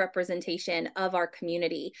beautiful representation of our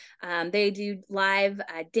community. They do live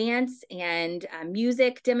dance and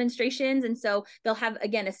music demonstrations. And so they'll have,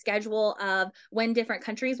 again, a schedule of when different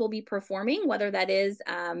countries will be performing, whether that is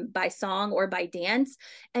by song or by dance.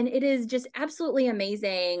 And it is just absolutely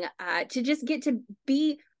amazing to just get to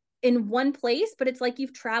be in one place, but it's like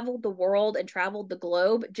you've traveled the world and traveled the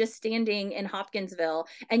globe just standing in Hopkinsville,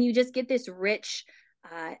 and you just get this rich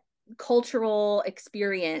cultural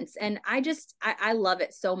experience. And I love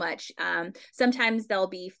it so much. Sometimes there'll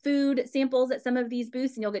be food samples at some of these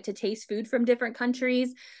booths, and you'll get to taste food from different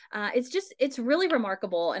countries. It's really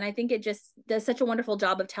remarkable. And I think it just does such a wonderful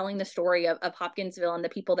job of telling the story of Hopkinsville and the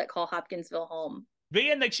people that call Hopkinsville home.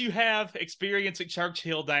 Being that you have experience at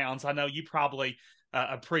Churchill Downs, I know you probably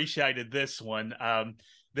appreciated this one.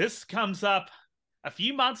 This comes up a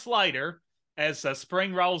few months later as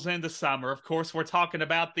spring rolls into summer. Of course, we're talking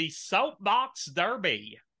about the Soapbox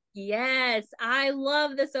Derby. Yes, I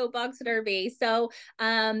love the Soapbox Derby. So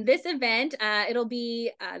this event, it'll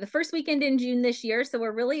be the first weekend in June this year. So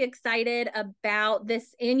we're really excited about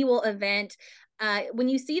this annual event. When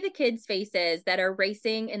you see the kids' faces that are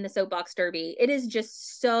racing in the Soapbox Derby, it is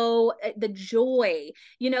just so the joy.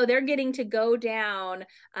 They're getting to go down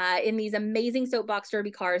in these amazing Soapbox Derby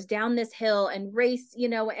cars down this hill and race,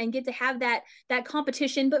 and get to have that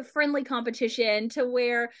competition, but friendly competition, to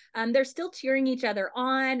where they're still cheering each other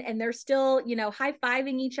on, and they're still,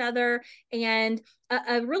 high-fiving each other. And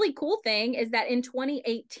a really cool thing is that in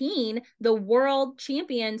 2018, the world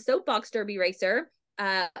champion Soapbox Derby racer,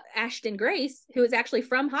 Ashton Grace, who is actually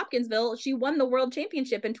from Hopkinsville, she won the world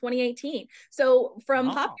championship in 2018. So from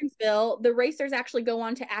Hopkinsville, the racers actually go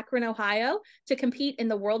on to Akron, Ohio to compete in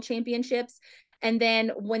the world championships. And then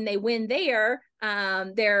when they win there,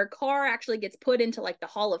 their car actually gets put into like the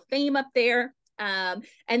Hall of Fame up there. And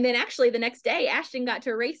then actually the next day, Ashton got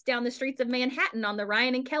to race down the streets of Manhattan on the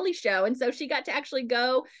Ryan and Kelly show. And so she got to actually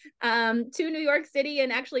go to New York City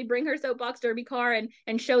and actually bring her Soapbox Derby car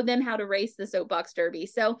and show them how to race the Soapbox Derby.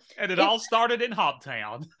 So and it all started in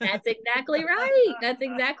Hoptown. That's exactly right. That's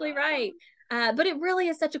exactly right. But it really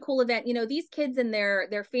is such a cool event. You know, these kids and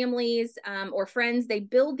their families or friends, they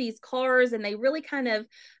build these cars and they really kind of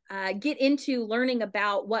get into learning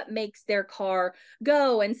about what makes their car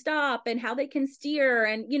go and stop and how they can steer.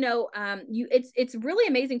 And it's really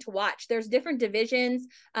amazing to watch. There's different divisions.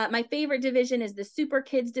 My favorite division is the Super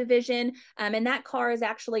Kids division, and that car is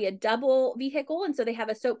actually a double vehicle, and so they have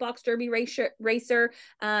a soapbox derby racer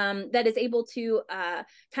that is able to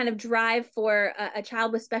kind of drive for a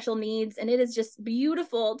child with special needs, and it is just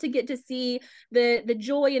beautiful to get to see the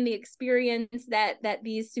joy and the experience that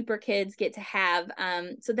these super kids get to have.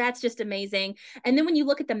 So that's just amazing. And then when you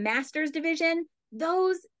look at the Masters division,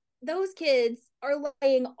 those kids are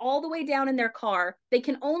laying all the way down in their car. They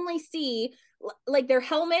can only see like their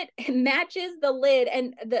helmet matches the lid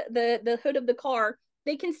and the hood of the car.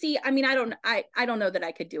 They can see. I mean, I don't know that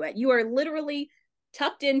I could do it. You are literally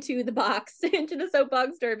tucked into the box, into the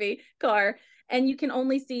soapbox derby car, and you can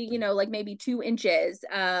only see, like maybe 2 inches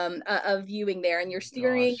of viewing there, and you're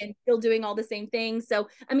steering and still doing all the same things. So,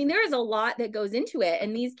 I mean, there is a lot that goes into it,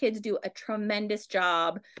 and these kids do a tremendous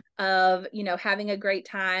job of, having a great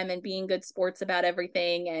time and being good sports about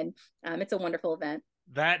everything. And it's a wonderful event.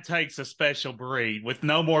 That takes a special breed with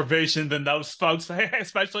no more vision than those folks,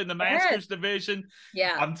 especially in the Masters division.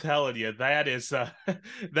 Yeah. I'm telling you, that is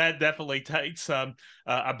that definitely takes a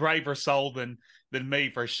braver soul than me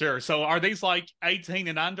for sure. So are these like 18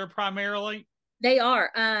 and under primarily? They are.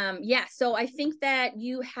 Yeah. So I think that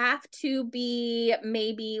you have to be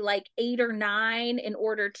maybe like 8 or 9 in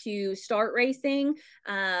order to start racing.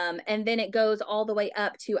 And then it goes all the way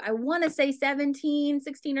up to, I want to say 16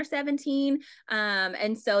 or 17.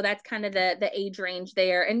 And so that's kind of the age range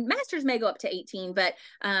there. And Masters may go up to 18, but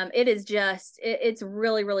it is just, it's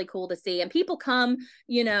really, really cool to see. And people come,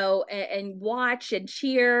 and watch and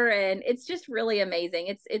cheer. And it's just really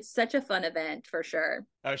amazing. It's such a fun event for sure.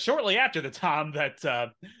 Shortly after the time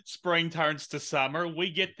that spring turns to summer,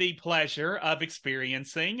 we get the pleasure of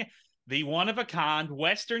experiencing the one-of-a-kind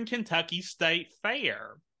Western Kentucky State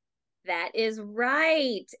Fair. That is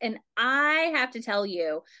right. And I have to tell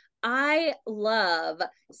you, I love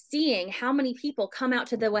seeing how many people come out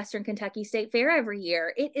to the Western Kentucky State Fair every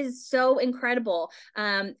year. It is so incredible.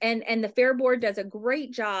 And the Fair Board does a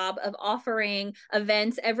great job of offering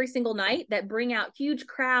events every single night that bring out huge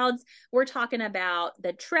crowds. We're talking about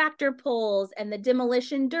the tractor pulls and the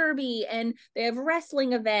demolition derby, and they have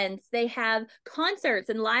wrestling events. They have concerts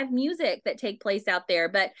and live music that take place out there.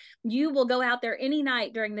 But you will go out there any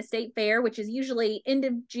night during the state fair, which is usually end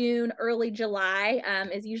of June, early July,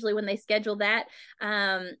 is usually when they schedule that.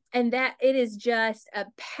 And that it is just a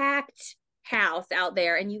packed house out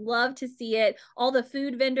there, and you love to see it. All the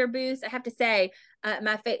food vendor booths, I have to say,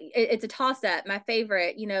 it's a toss-up. My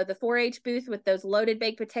favorite, the 4-H booth with those loaded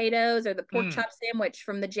baked potatoes, or the pork chop sandwich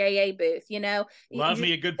from the JA booth. Love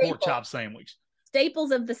me a good pork chop sandwich.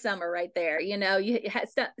 Staples of the summer right there.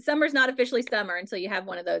 Summer's not officially summer until you have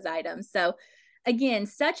one of those items. So again,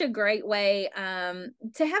 such a great way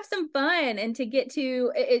to have some fun and to get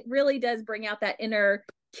to, it really does bring out that inner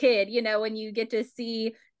kid, when you get to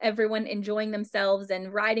see everyone enjoying themselves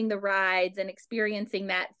and riding the rides and experiencing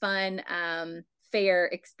that fun fair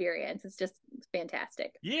experience. It's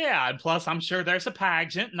fantastic. Yeah, and plus I'm sure there's a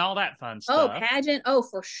pageant and all that fun stuff. Oh, pageant. Oh,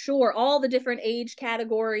 for sure. All the different age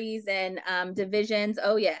categories and divisions.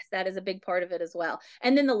 Oh, yes, that is a big part of it as well.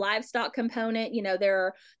 And then the livestock component,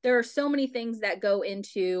 there are so many things that go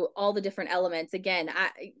into all the different elements. Again,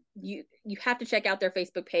 you have to check out their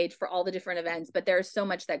Facebook page for all the different events, but there's so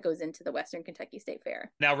much that goes into the Western Kentucky State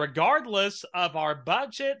Fair. Now, regardless of our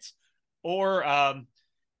budget or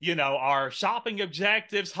our shopping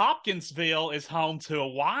objectives, Hopkinsville is home to a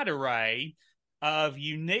wide array of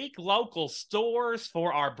unique local stores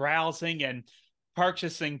for our browsing and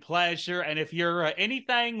purchasing pleasure. And if you're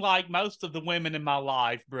anything like most of the women in my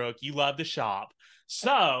life, Brooke, you love to shop.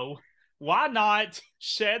 So why not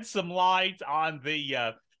shed some light on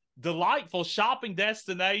the delightful shopping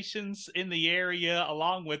destinations in the area,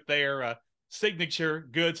 along with their signature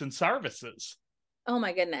goods and services? Oh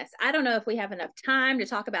my goodness. I don't know if we have enough time to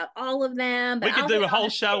talk about all of them. But we could do a whole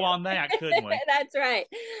show on that, couldn't we? That's right.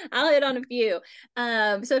 I'll hit on a few.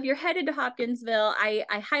 So if you're headed to Hopkinsville, I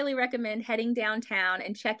highly recommend heading downtown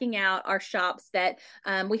and checking out our shops that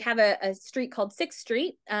we have a street called 6th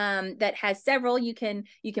Street that has several. You can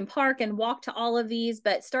park and walk to all of these,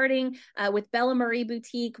 but starting with Bella Marie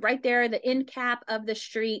Boutique right there, the end cap of the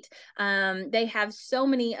street. They have so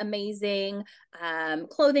many amazing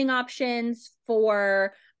clothing options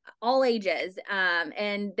for all ages.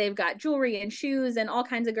 And they've got jewelry and shoes and all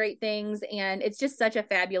kinds of great things. And it's just such a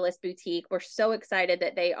fabulous boutique. We're so excited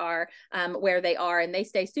that they are where they are, and they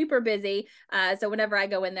stay super busy. So whenever I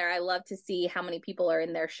go in there, I love to see how many people are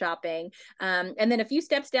in there shopping. And then a few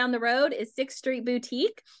steps down the road is 6th Street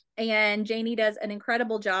Boutique. And Janie does an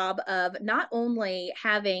incredible job of not only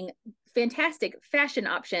having fantastic fashion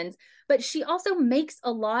options, but she also makes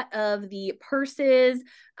a lot of the purses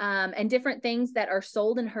and different things that are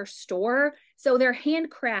sold in her store. So they're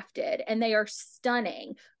handcrafted and they are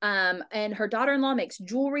stunning. And her daughter-in-law makes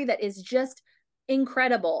jewelry that is just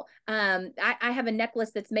incredible. I have a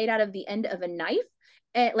necklace that's made out of the end of a knife.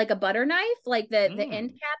 Like a butter knife, like the end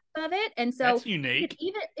cap of it, and so that's unique.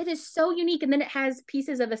 It is so unique, and then it has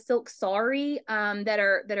pieces of a silk sari that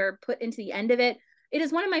are put into the end of it. It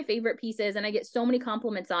is one of my favorite pieces, and I get so many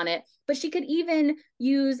compliments on it. But she could even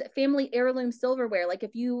use family heirloom silverware. Like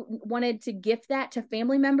if you wanted to gift that to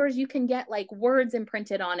family members, you can get like words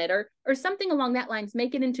imprinted on it or something along that lines,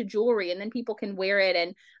 make it into jewelry, and then people can wear it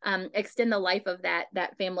and extend the life of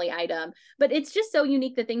that family item. But it's just so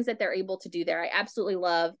unique, the things that they're able to do there. I absolutely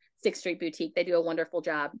love 6th Street Boutique. They do a wonderful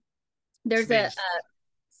job. There's a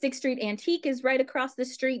 6th Street Antique is right across the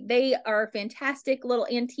street. They are a fantastic little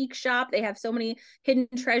antique shop. They have so many hidden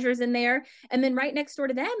treasures in there. And then right next door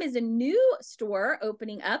to them is a new store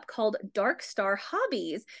opening up called Dark Star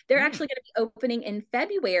Hobbies. They're actually going to be opening in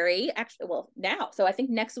February. Actually, well, now. So I think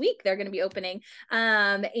next week they're going to be opening.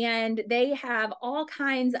 And they have all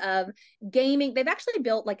kinds of gaming. They've actually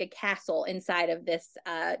built like a castle inside of this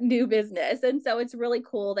new business. And so it's really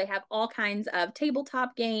cool. They have all kinds of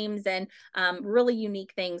tabletop games and really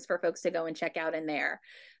unique things for folks to go and check out in there.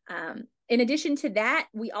 In addition to that,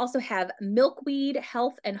 we also have Milkweed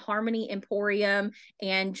Health and Harmony Emporium,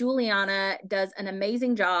 and Juliana does an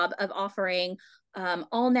amazing job of offering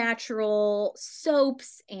all natural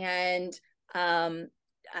soaps and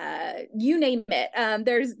you name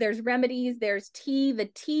it. There's remedies, there's tea. The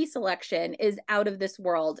tea selection is out of this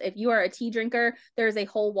world. If you are a tea drinker, there's a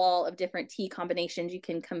whole wall of different tea combinations you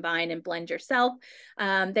can combine and blend yourself.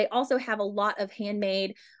 They also have a lot of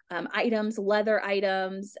handmade items, leather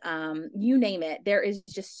items, you name it. There is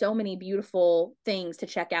just so many beautiful things to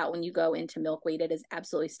check out when you go into Milkweed. It is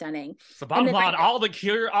absolutely stunning. So bottom line, all that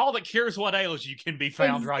cures what ails you can be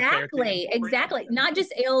found right there. Exactly. Not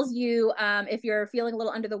just ails you if you're feeling a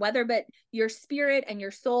little under the weather, but your spirit and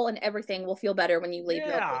your soul and everything will feel better when you leave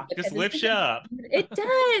Milkweed. Just lifts you up. It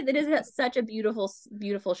does. It is such a beautiful,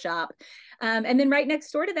 beautiful shop. And then right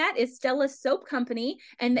next door to that is Stella's Soap Company,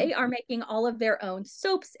 and they are making all of their own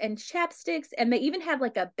soaps and chapsticks, and they even have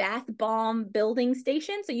like a bath bomb building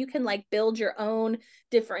station, so you can like build your own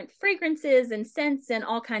different fragrances and scents and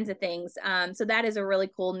all kinds of things. So that is a really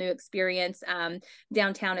cool new experience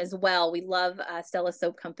downtown as well. We love Stella's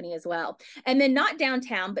Soap Company as well. And then not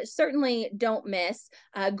downtown, but certainly don't miss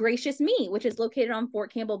Gracious Me, which is located on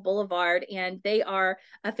Fort Campbell Boulevard, and they are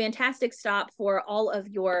a fantastic stop for all of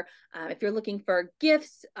your if you're looking for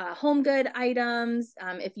gifts, home good items,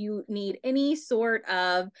 if you need any sort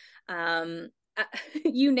of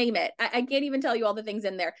you name it. I can't even tell you all the things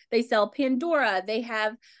in there. They sell Pandora. They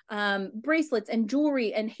have bracelets and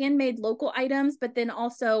jewelry and handmade local items, but then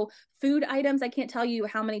also food items. I can't tell you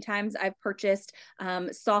how many times I've purchased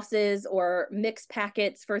sauces or mixed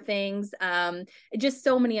packets for things. Just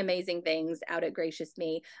so many amazing things out at Gracious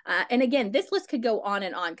Me. And again, this list could go on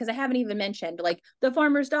and on because I haven't even mentioned like the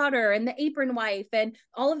Farmer's Daughter and the Apron Wife and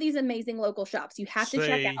all of these amazing local shops. You have to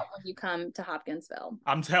check out when you come to Hopkinsville.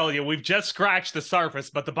 I'm telling you, we've just scratched the surface,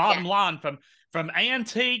 but the bottom line, from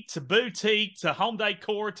antique to boutique to home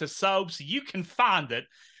decor to soaps, you can find it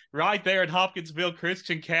right there in Hopkinsville,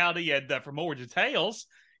 Christian County. And for more details,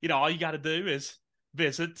 all you got to do is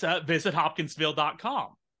visit hopkinsville.com.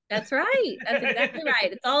 That's right. That's exactly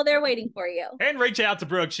right. It's all there waiting for you. And reach out to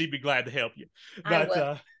Brooke. She'd be glad to help you.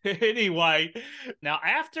 But anyway, now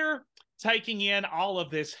after taking in all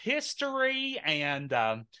of this history and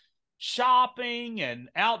shopping and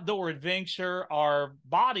outdoor adventure, our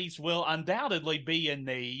bodies will undoubtedly be in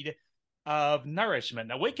need of nourishment.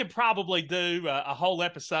 Now, we could probably do a whole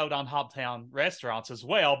episode on Hoptown restaurants as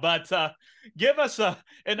well, but give us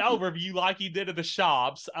an overview, like you did of the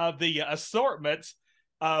shops, of the assortment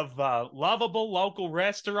of lovable local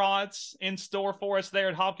restaurants in store for us there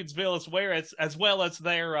at Hopkinsville, as well as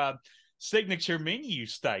their signature menu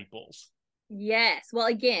staples. Yes. Well,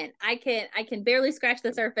 again, I can barely scratch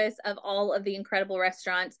the surface of all of the incredible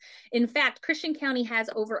restaurants. In fact, Christian County has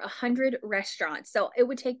over 100 restaurants. So it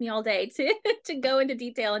would take me all day to to go into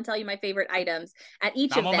detail and tell you my favorite items at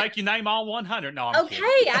each I'm of gonna them. make you name all 100. No, I'm Okay,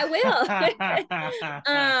 kidding. I will.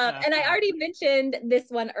 And I already mentioned this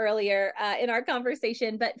one earlier in our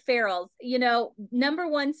conversation, but Farrell's, number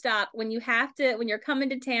one stop when you're coming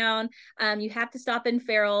to town, you have to stop in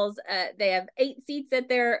Farrell's. They have 8 seats at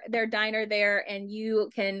their diner there, and you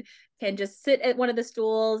can just sit at one of the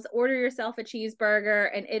stools, order yourself a cheeseburger,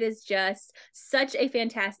 and it is just such a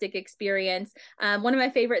fantastic experience. One of my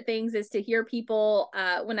favorite things is to hear people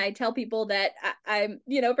when I tell people that I'm,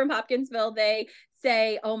 from Hopkinsville, they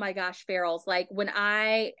say, "Oh my gosh, Farrell's!" Like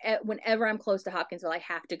whenever I'm close to Hopkinsville, I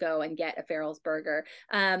have to go and get a Farrell's burger.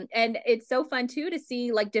 And it's so fun too to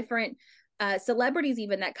see like different celebrities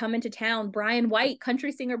even that come into town. Brian White,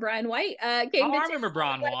 country singer Brian White, came Oh, to I town remember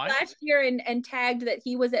Brian like White. last year and tagged that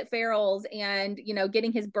he was at Farrell's and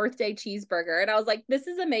getting his birthday cheeseburger. And I was like, this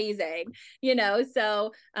is amazing,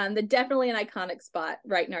 So the definitely an iconic spot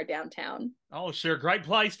right in our downtown. Oh, sure. Great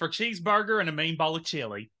place for cheeseburger and a mean bowl of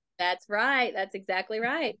chili. That's right. That's exactly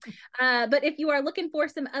right. But if you are looking for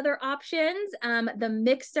some other options, the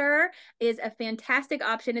Mixer is a fantastic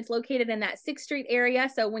option. It's located in that 6th Street area.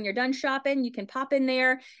 So when you're done shopping, you can pop in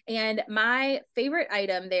there. And my favorite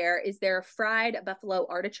item there is their fried buffalo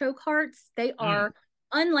artichoke hearts. They Mm. are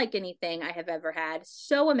unlike anything I have ever had.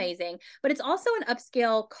 So amazing. But it's also an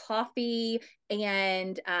upscale coffee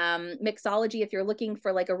and mixology. If you're looking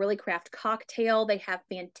for like a really craft cocktail, they have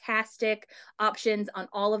fantastic options on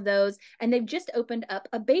all of those. And they've just opened up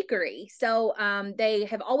a bakery. So they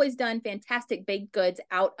have always done fantastic baked goods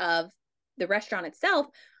out of the restaurant itself.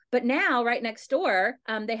 But now, right next door,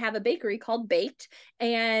 they have a bakery called Baked,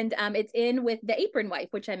 and it's in with the Apron Wife,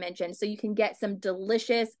 which I mentioned. So you can get some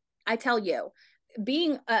delicious, I tell you,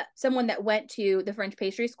 being someone that went to the French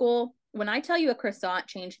pastry school, when I tell you a croissant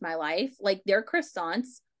changed my life, like their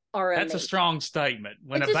croissants are That's a amazing. strong statement.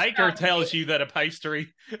 When a It's a baker strong tells statement. you that a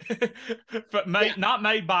pastry but Yeah, not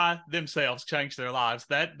made by themselves changed their lives,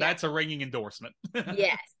 yeah. that's a ringing endorsement.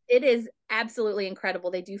 Yes, it is absolutely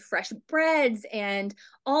incredible. They do fresh breads and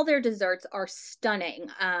all their desserts are stunning.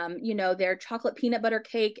 Their chocolate peanut butter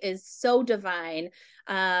cake is so divine.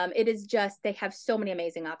 It is just, they have so many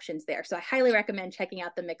amazing options there. So I highly recommend checking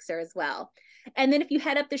out the Mixer as well. And then if you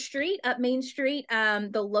head up the street, up Main Street,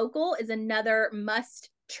 the Local is another must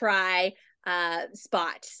try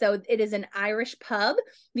spot. So it is an Irish pub.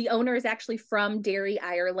 The owner is actually from Derry,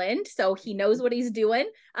 Ireland, so he knows what he's doing.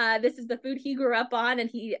 This is the food he grew up on, and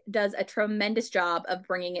he does a tremendous job of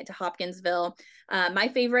bringing it to Hopkinsville. My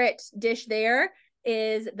favorite dish there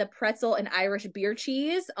is the pretzel and Irish beer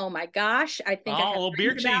cheese. Oh my gosh, I think I Oh, a have little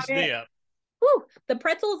beer dreams about cheese it. dip. Whew, the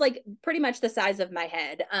pretzel is like pretty much the size of my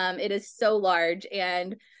head. It is so large.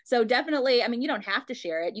 And so definitely, I mean, you don't have to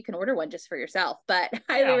share it. You can order one just for yourself, but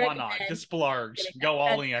highly Yeah, why not? recommend Just splurge. getting that. Go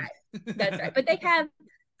all That's in. right. That's right. But they have,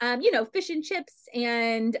 fish and chips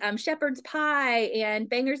and shepherd's pie and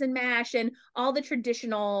bangers and mash and all the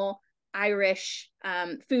traditional Irish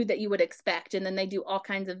food that you would expect. And then they do all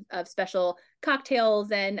kinds of special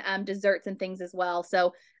cocktails and desserts and things as well.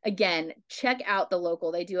 So again, check out the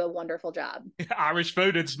Local. They do a wonderful job. Irish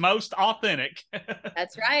food, it's most authentic.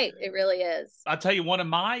 That's right. It really is. I'll tell you one of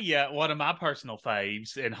my personal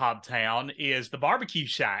faves in Hobtown is the barbecue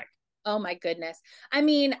shack. Oh my goodness. I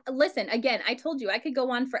mean, listen, again, I told you I could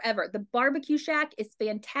go on forever. The barbecue shack is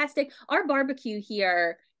fantastic. Our barbecue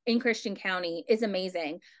here in Christian County is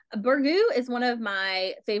amazing. Burgoo is one of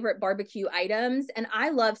my favorite barbecue items, and I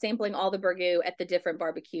love sampling all the burgoo at the different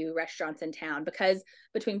barbecue restaurants in town because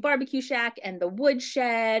between Barbecue Shack and the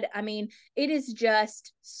Woodshed, I mean, it is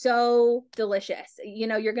just so delicious.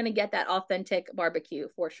 You're going to get that authentic barbecue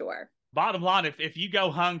for sure. Bottom line, if you go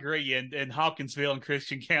hungry in Hopkinsville and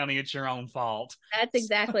Christian County, it's your own fault. That's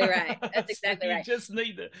exactly right. That's So exactly you right. just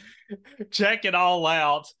need to check it all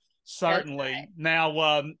out. That's Certainly.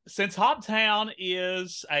 Now, since Hoptown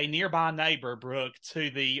is a nearby neighbor, Brooke, to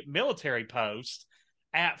the military post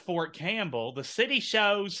at Fort Campbell, the city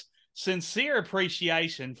shows sincere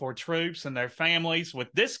appreciation for troops and their families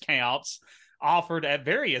with discounts offered at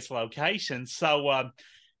various locations. So,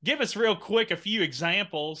 give us real quick a few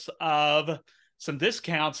examples of some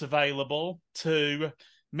discounts available to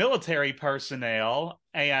military personnel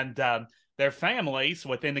and their families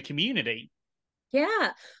within the community.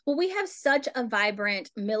 Yeah. Well, we have such a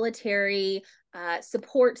vibrant military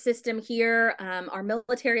support system here. Our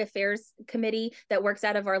military affairs committee that works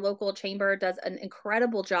out of our local chamber does an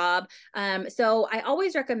incredible job. So I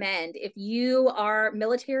always recommend, if you are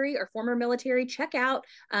military or former military, check out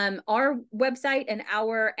our website and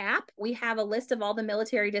our app. We have a list of all the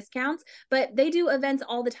military discounts, but they do events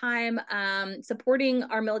all the time supporting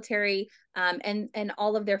our military and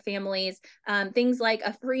all of their families. Things like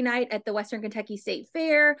a free night at the Western Kentucky State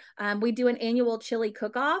Fair. We do an annual chili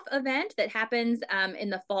cook-off event that happens in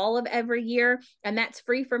the fall of every year, and that's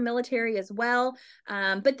free for military as well.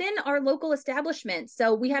 But then our local establishments.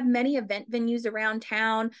 So we have many event venues around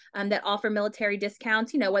town that offer military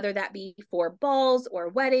discounts, whether that be for balls or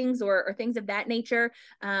weddings or things of that nature.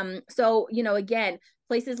 So, again,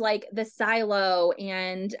 places like the Silo,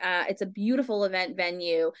 and it's a beautiful event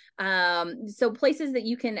venue. So places that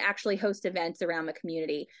you can actually host events around the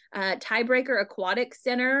community. Tiebreaker Aquatic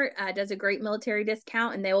Center does a great military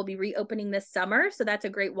discount, and they will be reopening this summer. So that's a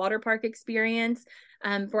great water park experience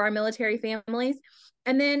for our military families.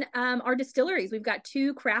 And then our distilleries, we've got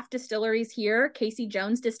 2 craft distilleries here, Casey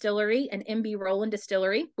Jones Distillery and MB Roland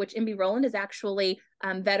Distillery, which MB Roland is actually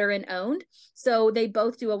veteran owned. So they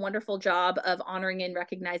both do a wonderful job of honoring and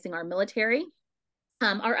recognizing our military.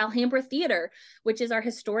 Our Alhambra Theater, which is our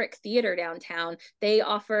historic theater downtown, they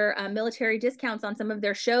offer military discounts on some of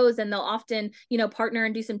their shows, and they'll often, partner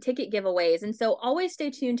and do some ticket giveaways. And so always stay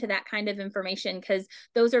tuned to that kind of information, because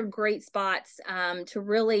those are great spots to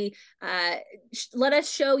really let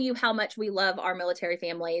us show you how much we love our military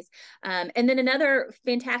families. And then another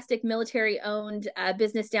fantastic military-owned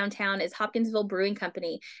business downtown is Hopkinsville Brewing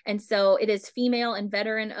Company. And so it is female and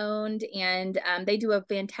veteran-owned, and they do a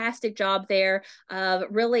fantastic job there of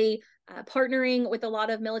really partnering with a lot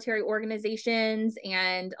of military organizations.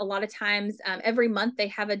 And a lot of times every month they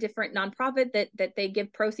have a different nonprofit that they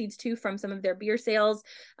give proceeds to from some of their beer sales.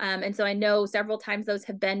 And so I know several times those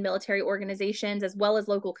have been military organizations as well as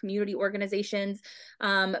local community organizations.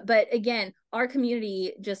 But again, our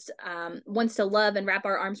community just wants to love and wrap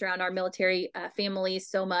our arms around our military families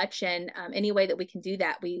so much. And any way that we can do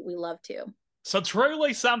that, we love to. So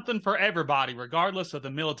truly something for everybody, regardless of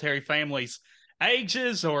the military family's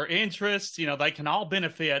ages or interests. They can all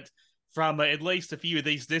benefit from at least a few of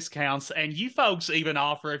these discounts. And you folks even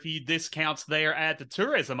offer a few discounts there at the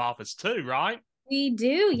tourism office too, right? We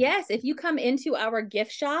do, yes. If you come into our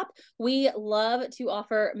gift shop, we love to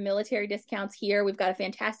offer military discounts here. We've got a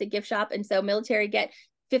fantastic gift shop, and so military get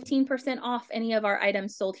 15% off any of our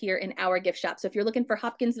items sold here in our gift shop. So if you're looking for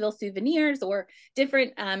Hopkinsville souvenirs or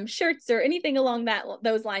different shirts or anything along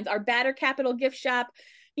those lines, our Batter Capital gift shop,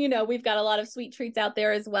 we've got a lot of sweet treats out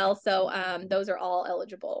there as well. So those are all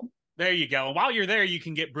eligible. There you go. And while you're there, you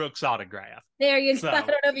can get Brooke's autograph. There you go. I don't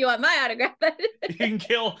know if you want my autograph, but you can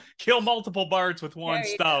kill multiple birds with one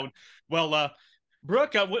stone. Go. Well,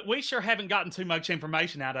 Brooke, we sure haven't gotten too much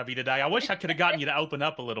information out of you today. I wish I could have gotten you to open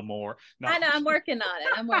up a little more. No. I know, I'm working on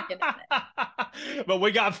it. But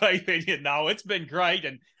we got faith in you. No, it's been great,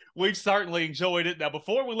 and we've certainly enjoyed it. Now,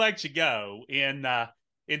 before we let you go,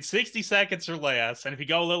 in 60 seconds or less, and if you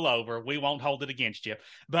go a little over, we won't hold it against you,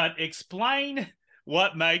 but explain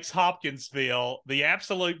what makes Hopkinsville the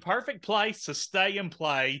absolute perfect place to stay and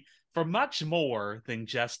play for much more than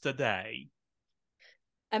just a day.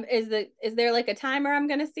 Is there like a timer I'm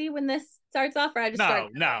going to see when this starts off, or I just no.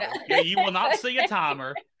 Yeah, you will not see a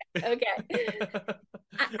timer. Okay.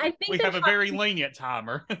 I think we have a very lenient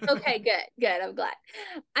timer. Okay, good. I'm glad.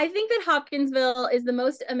 I think that Hopkinsville is the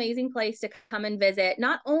most amazing place to come and visit,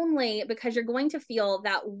 not only because you're going to feel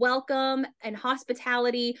that welcome and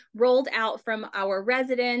hospitality rolled out from our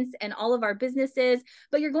residents and all of our businesses,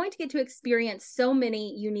 but you're going to get to experience so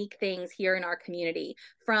many unique things here in our community,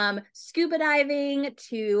 from scuba diving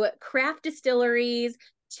to craft distilleries,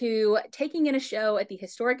 to taking in a show at the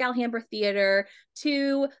historic Alhambra Theater,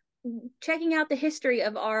 to checking out the history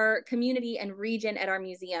of our community and region at our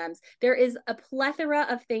museums. There is a plethora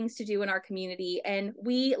of things to do in our community, and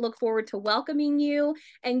we look forward to welcoming you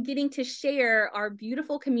and getting to share our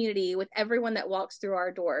beautiful community with everyone that walks through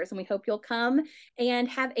our doors. And we hope you'll come and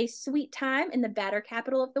have a sweet time in the batter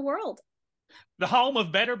capital of the world. The home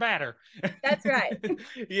of Better Batter. That's right.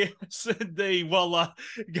 Yes, indeed. Well,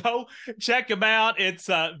 go check them out. It's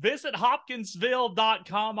visit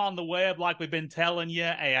hopkinsville.com on the web, like we've been telling you.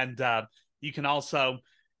 And you can also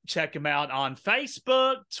check them out on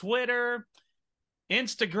Facebook, Twitter,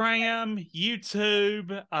 Instagram,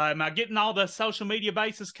 YouTube. Am I getting all the social media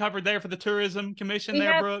bases covered there for the Tourism Commission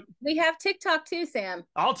Brooke? We have TikTok too, Sam.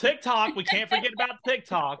 All TikTok. We can't forget about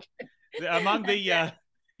TikTok. Among the...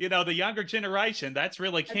 the younger generation, that's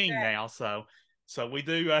really king now. So So we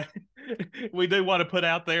do we do want to put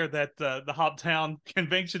out there that the Hoptown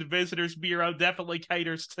Convention and Visitors Bureau definitely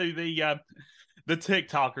caters to the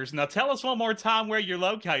TikTokers. Now tell us one more time where you're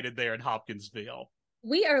located there in Hopkinsville.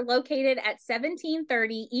 We are located at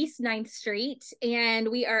 1730 East 9th Street, and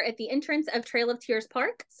we are at the entrance of Trail of Tears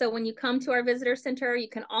Park. So when you come to our visitor center, you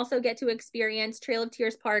can also get to experience Trail of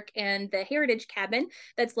Tears Park and the Heritage Cabin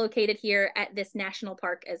that's located here at this national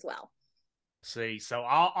park as well. See, so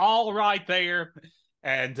all right there,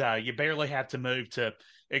 and you barely have to move to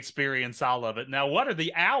experience all of it. Now, what are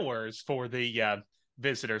the hours for the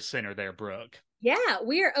visitor center there, Brooke? Yeah,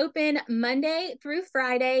 we are open Monday through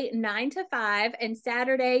Friday, 9 to 5, and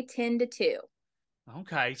Saturday, 10 to 2.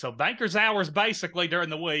 Okay, so banker's hours basically during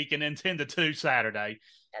the week and then 10 to 2 Saturday.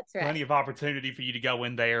 That's right. Plenty of opportunity for you to go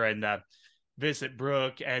in there and visit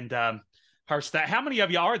Brooke and her staff. How many of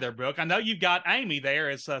you are there, Brooke? I know you've got Amy there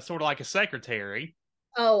as sort of like a secretary.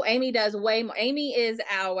 Oh, Amy does way more. Amy is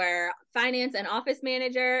our finance and office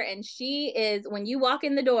manager, and she is, when you walk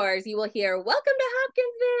in the doors, you will hear, "Welcome to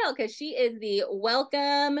Hopkinsville," because she is the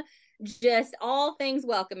welcome, just all things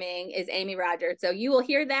welcoming is Amy Rogers. So you will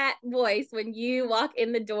hear that voice when you walk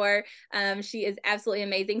in the door. She is absolutely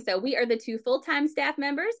amazing. So we are the two full-time staff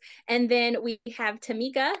members. And then we have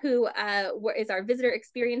Tamika, who is our visitor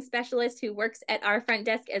experience specialist, who works at our front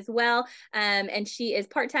desk as well. And she is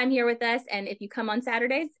part-time here with us. And if you come on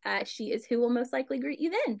Saturdays, she is who will most likely greet you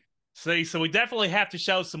then. See, so we definitely have to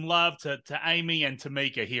show some love to Amy and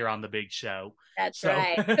Tamika here on the big show. That's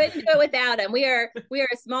right. Couldn't do it without them. We are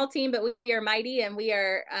a small team, but we are mighty, and we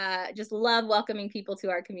are just love welcoming people to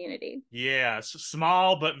our community. Yes,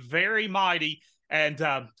 small but very mighty. And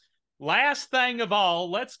last thing of all,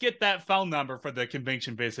 let's get that phone number for the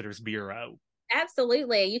Convention Visitors Bureau.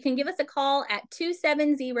 Absolutely. You can give us a call at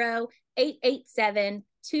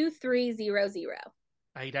 270-887-2300.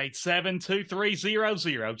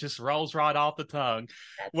 887-2300 just rolls right off the tongue.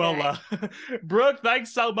 That's well, right. Brooke,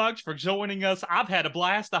 thanks so much for joining us. I've had a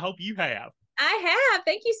blast. I hope you have. I have.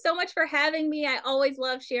 Thank you so much for having me. I always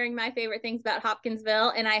love sharing my favorite things about Hopkinsville,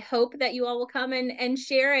 and I hope that you all will come and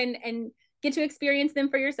share and get to experience them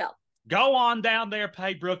for yourself. Go on down there,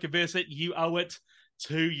 pay Brooke a visit. You owe it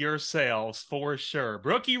to yourselves for sure.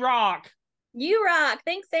 Brooke, you rock. You rock.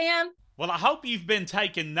 Thanks, Sam. Well, I hope you've been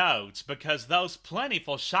taking notes because those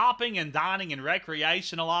plentiful shopping and dining and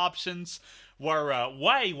recreational options were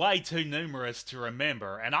way too numerous to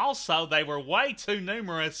remember. And also, they were way too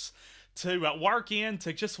numerous to work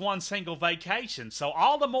into just one single vacation. So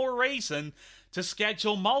all the more reason to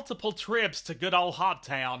schedule multiple trips to good old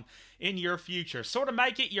Hoptown in your future. Sort of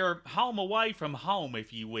make it your home away from home,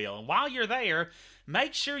 if you will. And while you're there,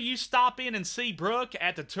 make sure you stop in and see Brooke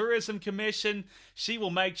at the Tourism Commission. She will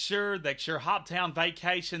make sure that your Hoptown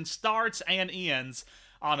vacation starts and ends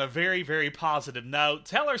on a very positive note.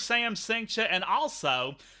 Tell her Sam sent you, and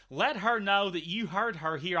also let her know that you heard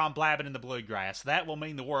her here on Blabbing in the Bluegrass. That will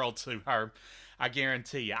mean the world to her, I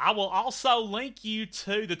guarantee you. I will also link you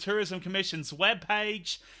to the Tourism Commission's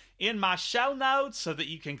webpage in my show notes so that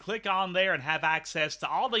you can click on there and have access to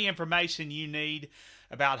all the information you need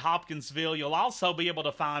about Hopkinsville. You'll also be able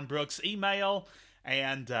to find Brooke's email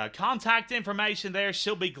and contact information there.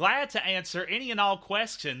 She'll be glad to answer any and all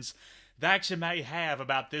questions that you may have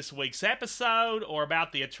about this week's episode or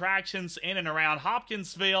about the attractions in and around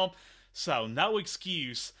Hopkinsville. So no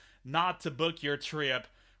excuse not to book your trip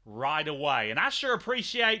right away. And I sure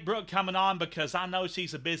appreciate Brooke coming on because I know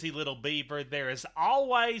she's a busy little beaver. There is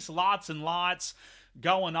always lots and lots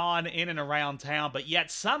going on in and around town, but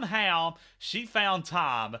yet somehow she found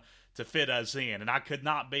time to fit us in, and I could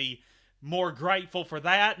not be more grateful for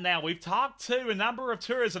that. Now, we've talked to a number of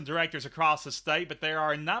tourism directors across the state, but there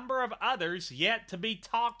are a number of others yet to be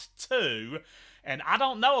talked to, and I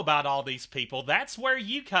don't know about all these people. That's where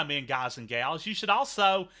you come in, guys and gals. You should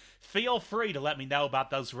also feel free to let me know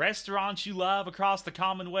about those restaurants you love across the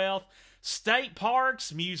Commonwealth, state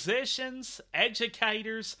parks, musicians,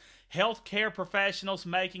 educators, healthcare professionals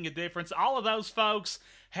making a difference. All of those folks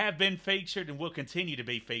have been featured and will continue to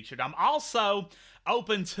be featured. I'm also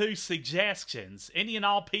open to suggestions. Any and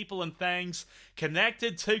all people and things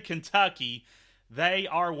connected to Kentucky, they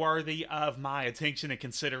are worthy of my attention and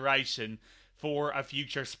consideration for a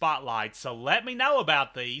future spotlight. So let me know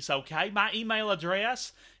about these, okay? My email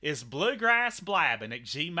address is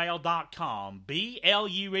bluegrassblabbin@gmail.com.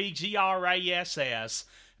 BLUEGRASS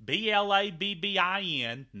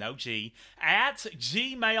BLABBIN, no G, at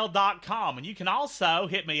gmail.com. And you can also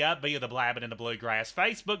hit me up via the Blabbing in the Bluegrass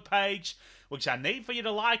Facebook page, which I need for you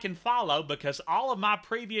to like and follow because all of my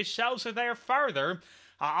previous shows are there. Further,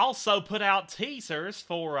 I also put out teasers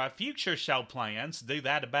for future show plans. Do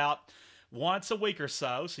that about once a week or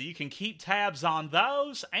so you can keep tabs on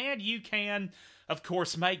those, and you can, of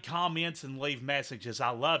course, make comments and leave messages. I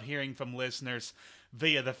love hearing from listeners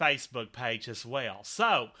via the Facebook page as well.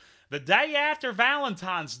 So, the day after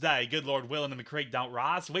Valentine's Day, good Lord willing and the creek don't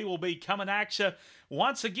rise, we will be coming at you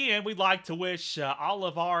once again. We'd like to wish all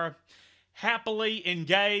of our happily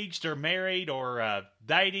engaged or married or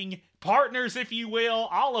dating partners, if you will,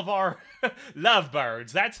 all of our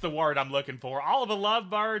lovebirds. That's the word I'm looking for. All of the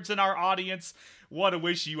lovebirds in our audience want to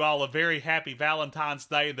wish you all a very happy Valentine's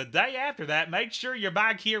Day. And the day after that, make sure you're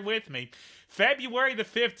back here with me. February the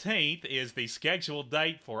 15th is the scheduled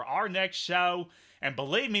date for our next show. And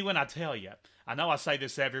believe me when I tell you, I know I say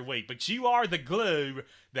this every week, but you are the glue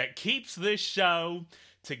that keeps this show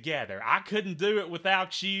together. I couldn't do it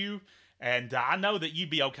without you, and I know that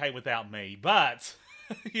you'd be okay without me. But,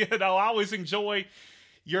 I always enjoy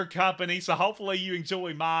your company, so hopefully you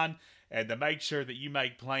enjoy mine, and to make sure that you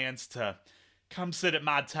make plans to come sit at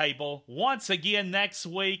my table once again next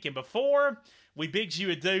week. And before we bid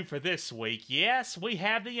you adieu for this week, yes, we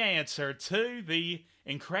have the answer to the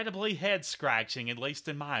incredibly head-scratching, at least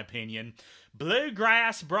in my opinion,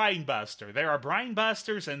 Bluegrass Brainbuster. There are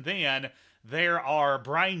Brainbusters, and then there are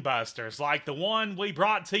Brainbusters, like the one we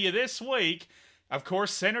brought to you this week, of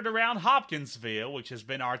course, centered around Hopkinsville, which has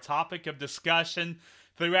been our topic of discussion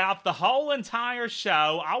throughout the whole entire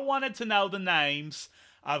show. I wanted to know the names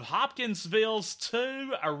of Hopkinsville's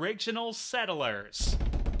 2 original settlers.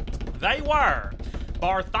 They were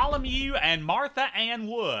Bartholomew and Martha Ann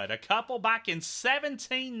Wood, a couple back in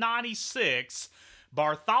 1796.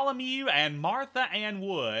 Bartholomew and Martha Ann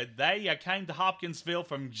Wood, they came to Hopkinsville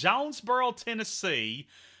from Jonesboro, Tennessee,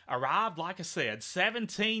 arrived, like I said,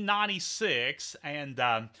 1796, and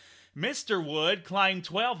Mr. Wood claimed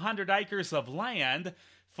 1,200 acres of land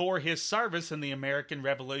for his service in the American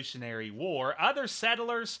Revolutionary War. Other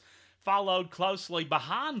settlers followed closely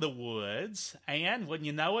behind the Woods, and when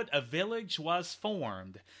you know it, a village was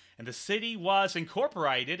formed. And the city was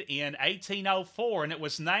incorporated in 1804, and it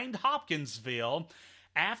was named Hopkinsville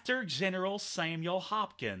after General Samuel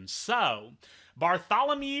Hopkins. So,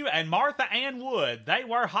 Bartholomew and Martha Ann Wood, they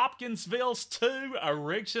were Hopkinsville's 2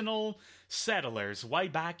 original settlers way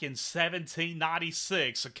back in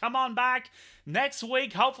 1796. So come on back next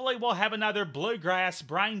week. Hopefully we'll have another Bluegrass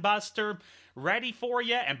Brainbuster ready for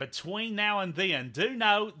you. And between now and then, do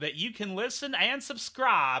note that you can listen and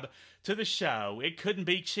subscribe to the show. It couldn't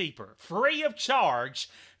be cheaper. Free of charge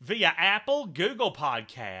via Apple, Google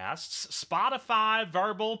Podcasts, Spotify,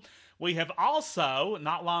 Verbal. We have also,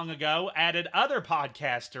 not long ago, added other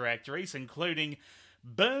podcast directories, including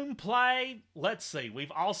Boomplay. Let's see,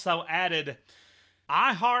 we've also added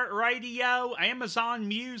iHeartRadio, Amazon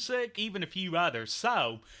Music, even a few others.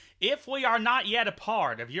 So, if we are not yet a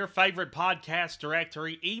part of your favorite podcast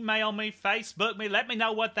directory, email me, Facebook me, let me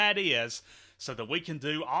know what that is, so that we can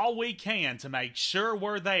do all we can to make sure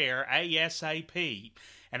we're there ASAP.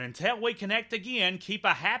 And until we connect again, keep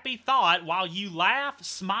a happy thought while you laugh,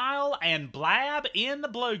 smile, and blab in the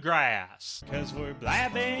bluegrass. 'Cause we're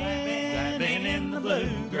blabbing in the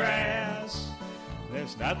bluegrass.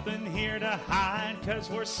 There's nothing here to hide, 'cause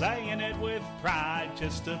we're saying it with pride.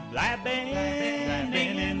 Just a blabbing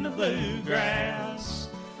in the bluegrass.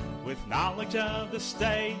 With knowledge of the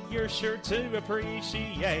state, you're sure to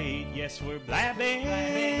appreciate. Yes, we're blabbing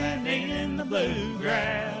in the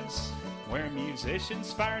bluegrass, where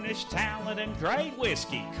musicians furnish talent and great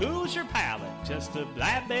whiskey cools your palate. Just a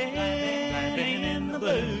blabbing in the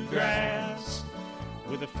bluegrass,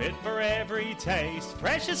 with a fit for every taste.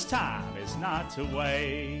 Precious time is not to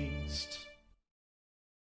waste.